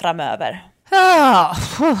planer framöver?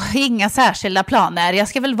 Inga särskilda planer. Jag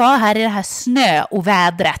ska väl vara här i det här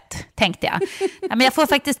snöovädret, tänkte jag. Ja, men jag får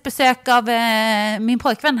faktiskt besök av min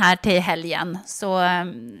pojkvän här till helgen.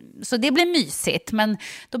 Så det blir mysigt. Men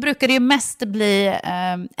då brukar det ju mest bli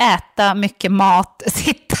äta mycket mat,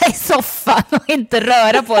 sitta i soffan och inte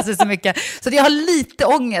röra på sig så mycket. Så jag har lite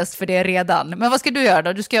ångest för det redan. Men vad ska du göra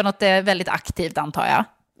då? Du ska göra något väldigt aktivt, antar jag.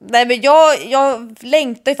 Nej, men jag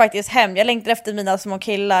längtar ju faktiskt hem. Jag längtar efter mina små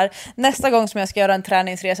killar. Nästa gång som jag ska göra en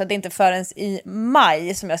träningsresa, det är inte förrän i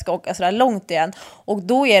maj som jag ska åka sådär långt igen. Och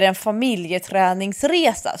då är det en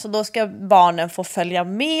familjeträningsresa. Så då ska barnen få följa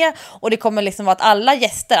med. Och det kommer vara att alla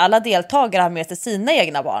gäster, alla deltagare har med sig sina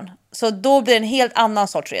egna barn. Så då blir det en helt annan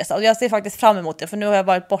sorts resa. Och jag ser faktiskt fram emot det, för nu har jag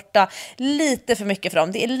varit borta lite för mycket för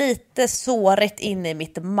dem. Det är lite sårigt inne i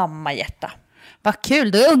mitt mammahjärta. Vad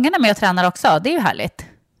kul, då är ungarna med och tränar också. Det är ju härligt.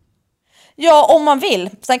 Ja, om man vill.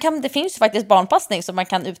 Sen det finns ju faktiskt barnpassning som man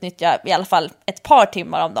kan utnyttja i alla fall ett par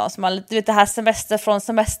timmar om dagen. Så man vet det här semester från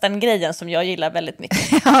semestern-grejen som jag gillar väldigt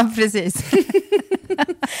mycket. Ja, precis.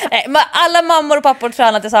 Alla mammor och pappor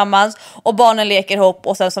tränar tillsammans och barnen leker ihop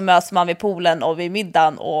och sen så möts man vid poolen och vid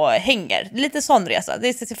middagen och hänger. Lite sån resa,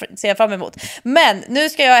 det ser jag fram emot. Men nu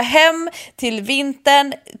ska jag hem till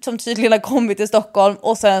vintern som tydligen har kommit till Stockholm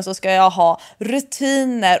och sen så ska jag ha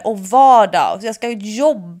rutiner och vardag. Så jag ska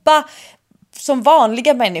jobba som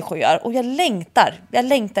vanliga människor gör och jag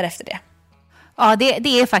längtar efter det. Ja,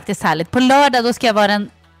 det är faktiskt härligt. På lördag då ska jag vara den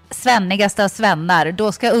svennigaste av svennar.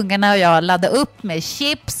 Då ska ungarna och jag ladda upp med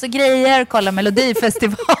chips och grejer, kolla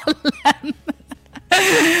Melodifestivalen.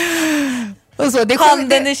 Och så,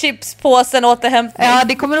 handen i chipspåsen, återhämtning. Ja,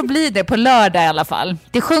 det kommer att bli det på lördag i alla fall.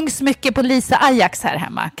 Det sjungs mycket på Lisa Ajax här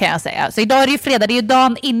hemma, kan jag säga. Så idag är det ju fredag, det är ju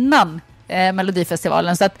dagen innan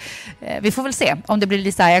Melodifestivalen. Så att vi får väl se om det blir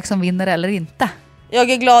Lisa Ajax som vinner eller inte. Jag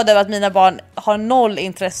är glad över att mina barn har noll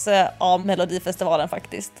intresse av Melodifestivalen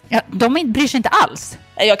faktiskt. Ja, de bryr sig inte alls.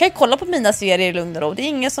 Jag kan kolla på mina serier i lugn och ro. Det är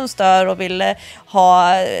ingen som stör och vill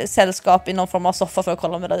ha sällskap i någon form av soffa för att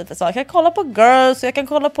kolla Melodifestivalen. Jag kan kolla på Girls och jag kan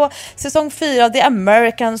kolla på säsong 4 av The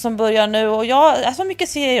American som börjar nu. Och jag har så mycket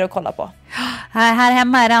serier att kolla på. Här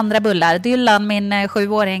hemma är det andra bullar. Dylan, min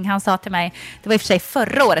 7-åring, han sa till mig, det var i och för sig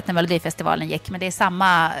förra året när Melodifestivalen gick, men det är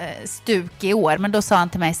samma stuk i år. Men då sa han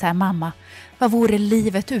till mig så här: mamma, vad vore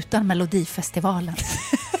livet utan Melodifestivalen?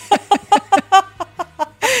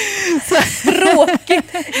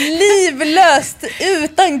 Tråkigt, livlöst,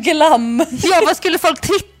 utan glam. Ja, vad skulle folk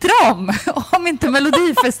twittra om inte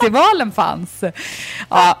Melodifestivalen fanns?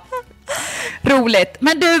 Ja, roligt.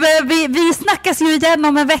 Men du, vi snackas ju igen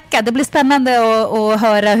om en vecka. Det blir spännande att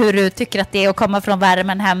höra hur du tycker att det är att komma från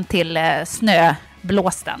värmen hem till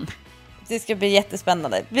snöblåsten. Det ska bli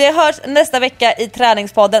jättespännande. Vi hörs nästa vecka i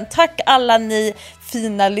Träningspodden. Tack alla ni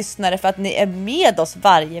fina lyssnare för att ni är med oss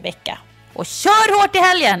varje vecka. Och kör hårt i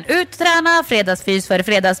helgen. Ut träna, fredagsfys före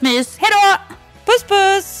fredagsmys. Hej då! Puss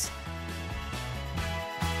puss!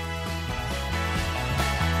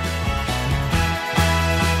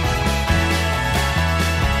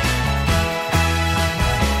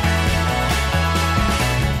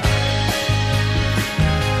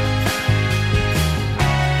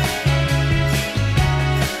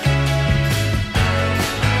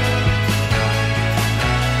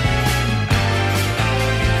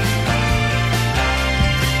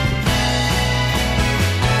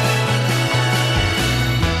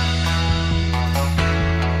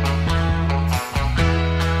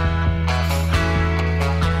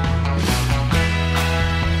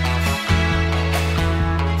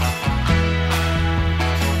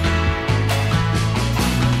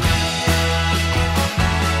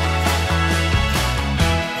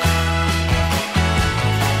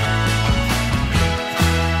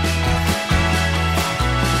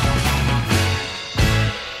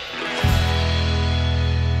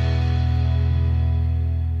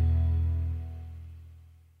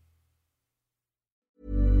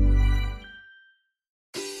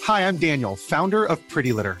 Hi, I'm Daniel, founder of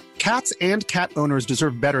Pretty Litter. Cats and cat owners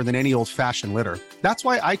deserve better than any old-fashioned litter. That's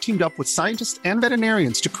why I teamed up with scientists and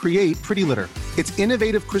veterinarians to create Pretty Litter. Its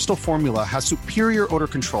innovative crystal formula has superior odor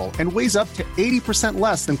control and weighs up to 80%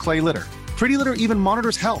 less than clay litter. Pretty Litter even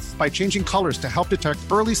monitors health by changing colors to help detect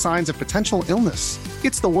early signs of potential illness.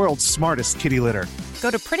 It's the world's smartest kitty litter.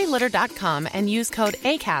 Go to prettylitter.com and use code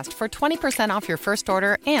ACAST for 20% off your first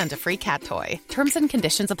order and a free cat toy. Terms and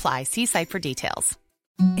conditions apply. See site for details.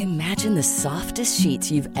 Imagine the softest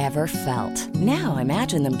sheets you've ever felt. Now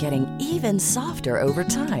imagine them getting even softer over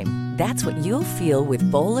time. That's what you'll feel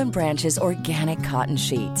with Boll & Branch's organic cotton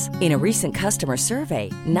sheets. In a recent customer survey,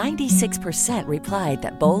 96% replied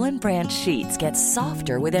that Boll & Branch sheets get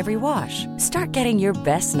softer with every wash. Start getting your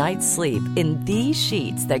best night's sleep in these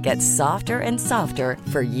sheets that get softer and softer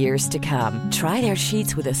for years to come. Try their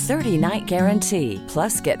sheets with a 30-night guarantee.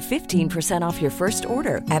 Plus, get 15% off your first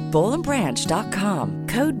order at bollandbranch.com.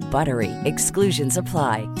 Code BUTTERY. Exclusions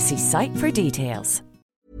apply. See site for details.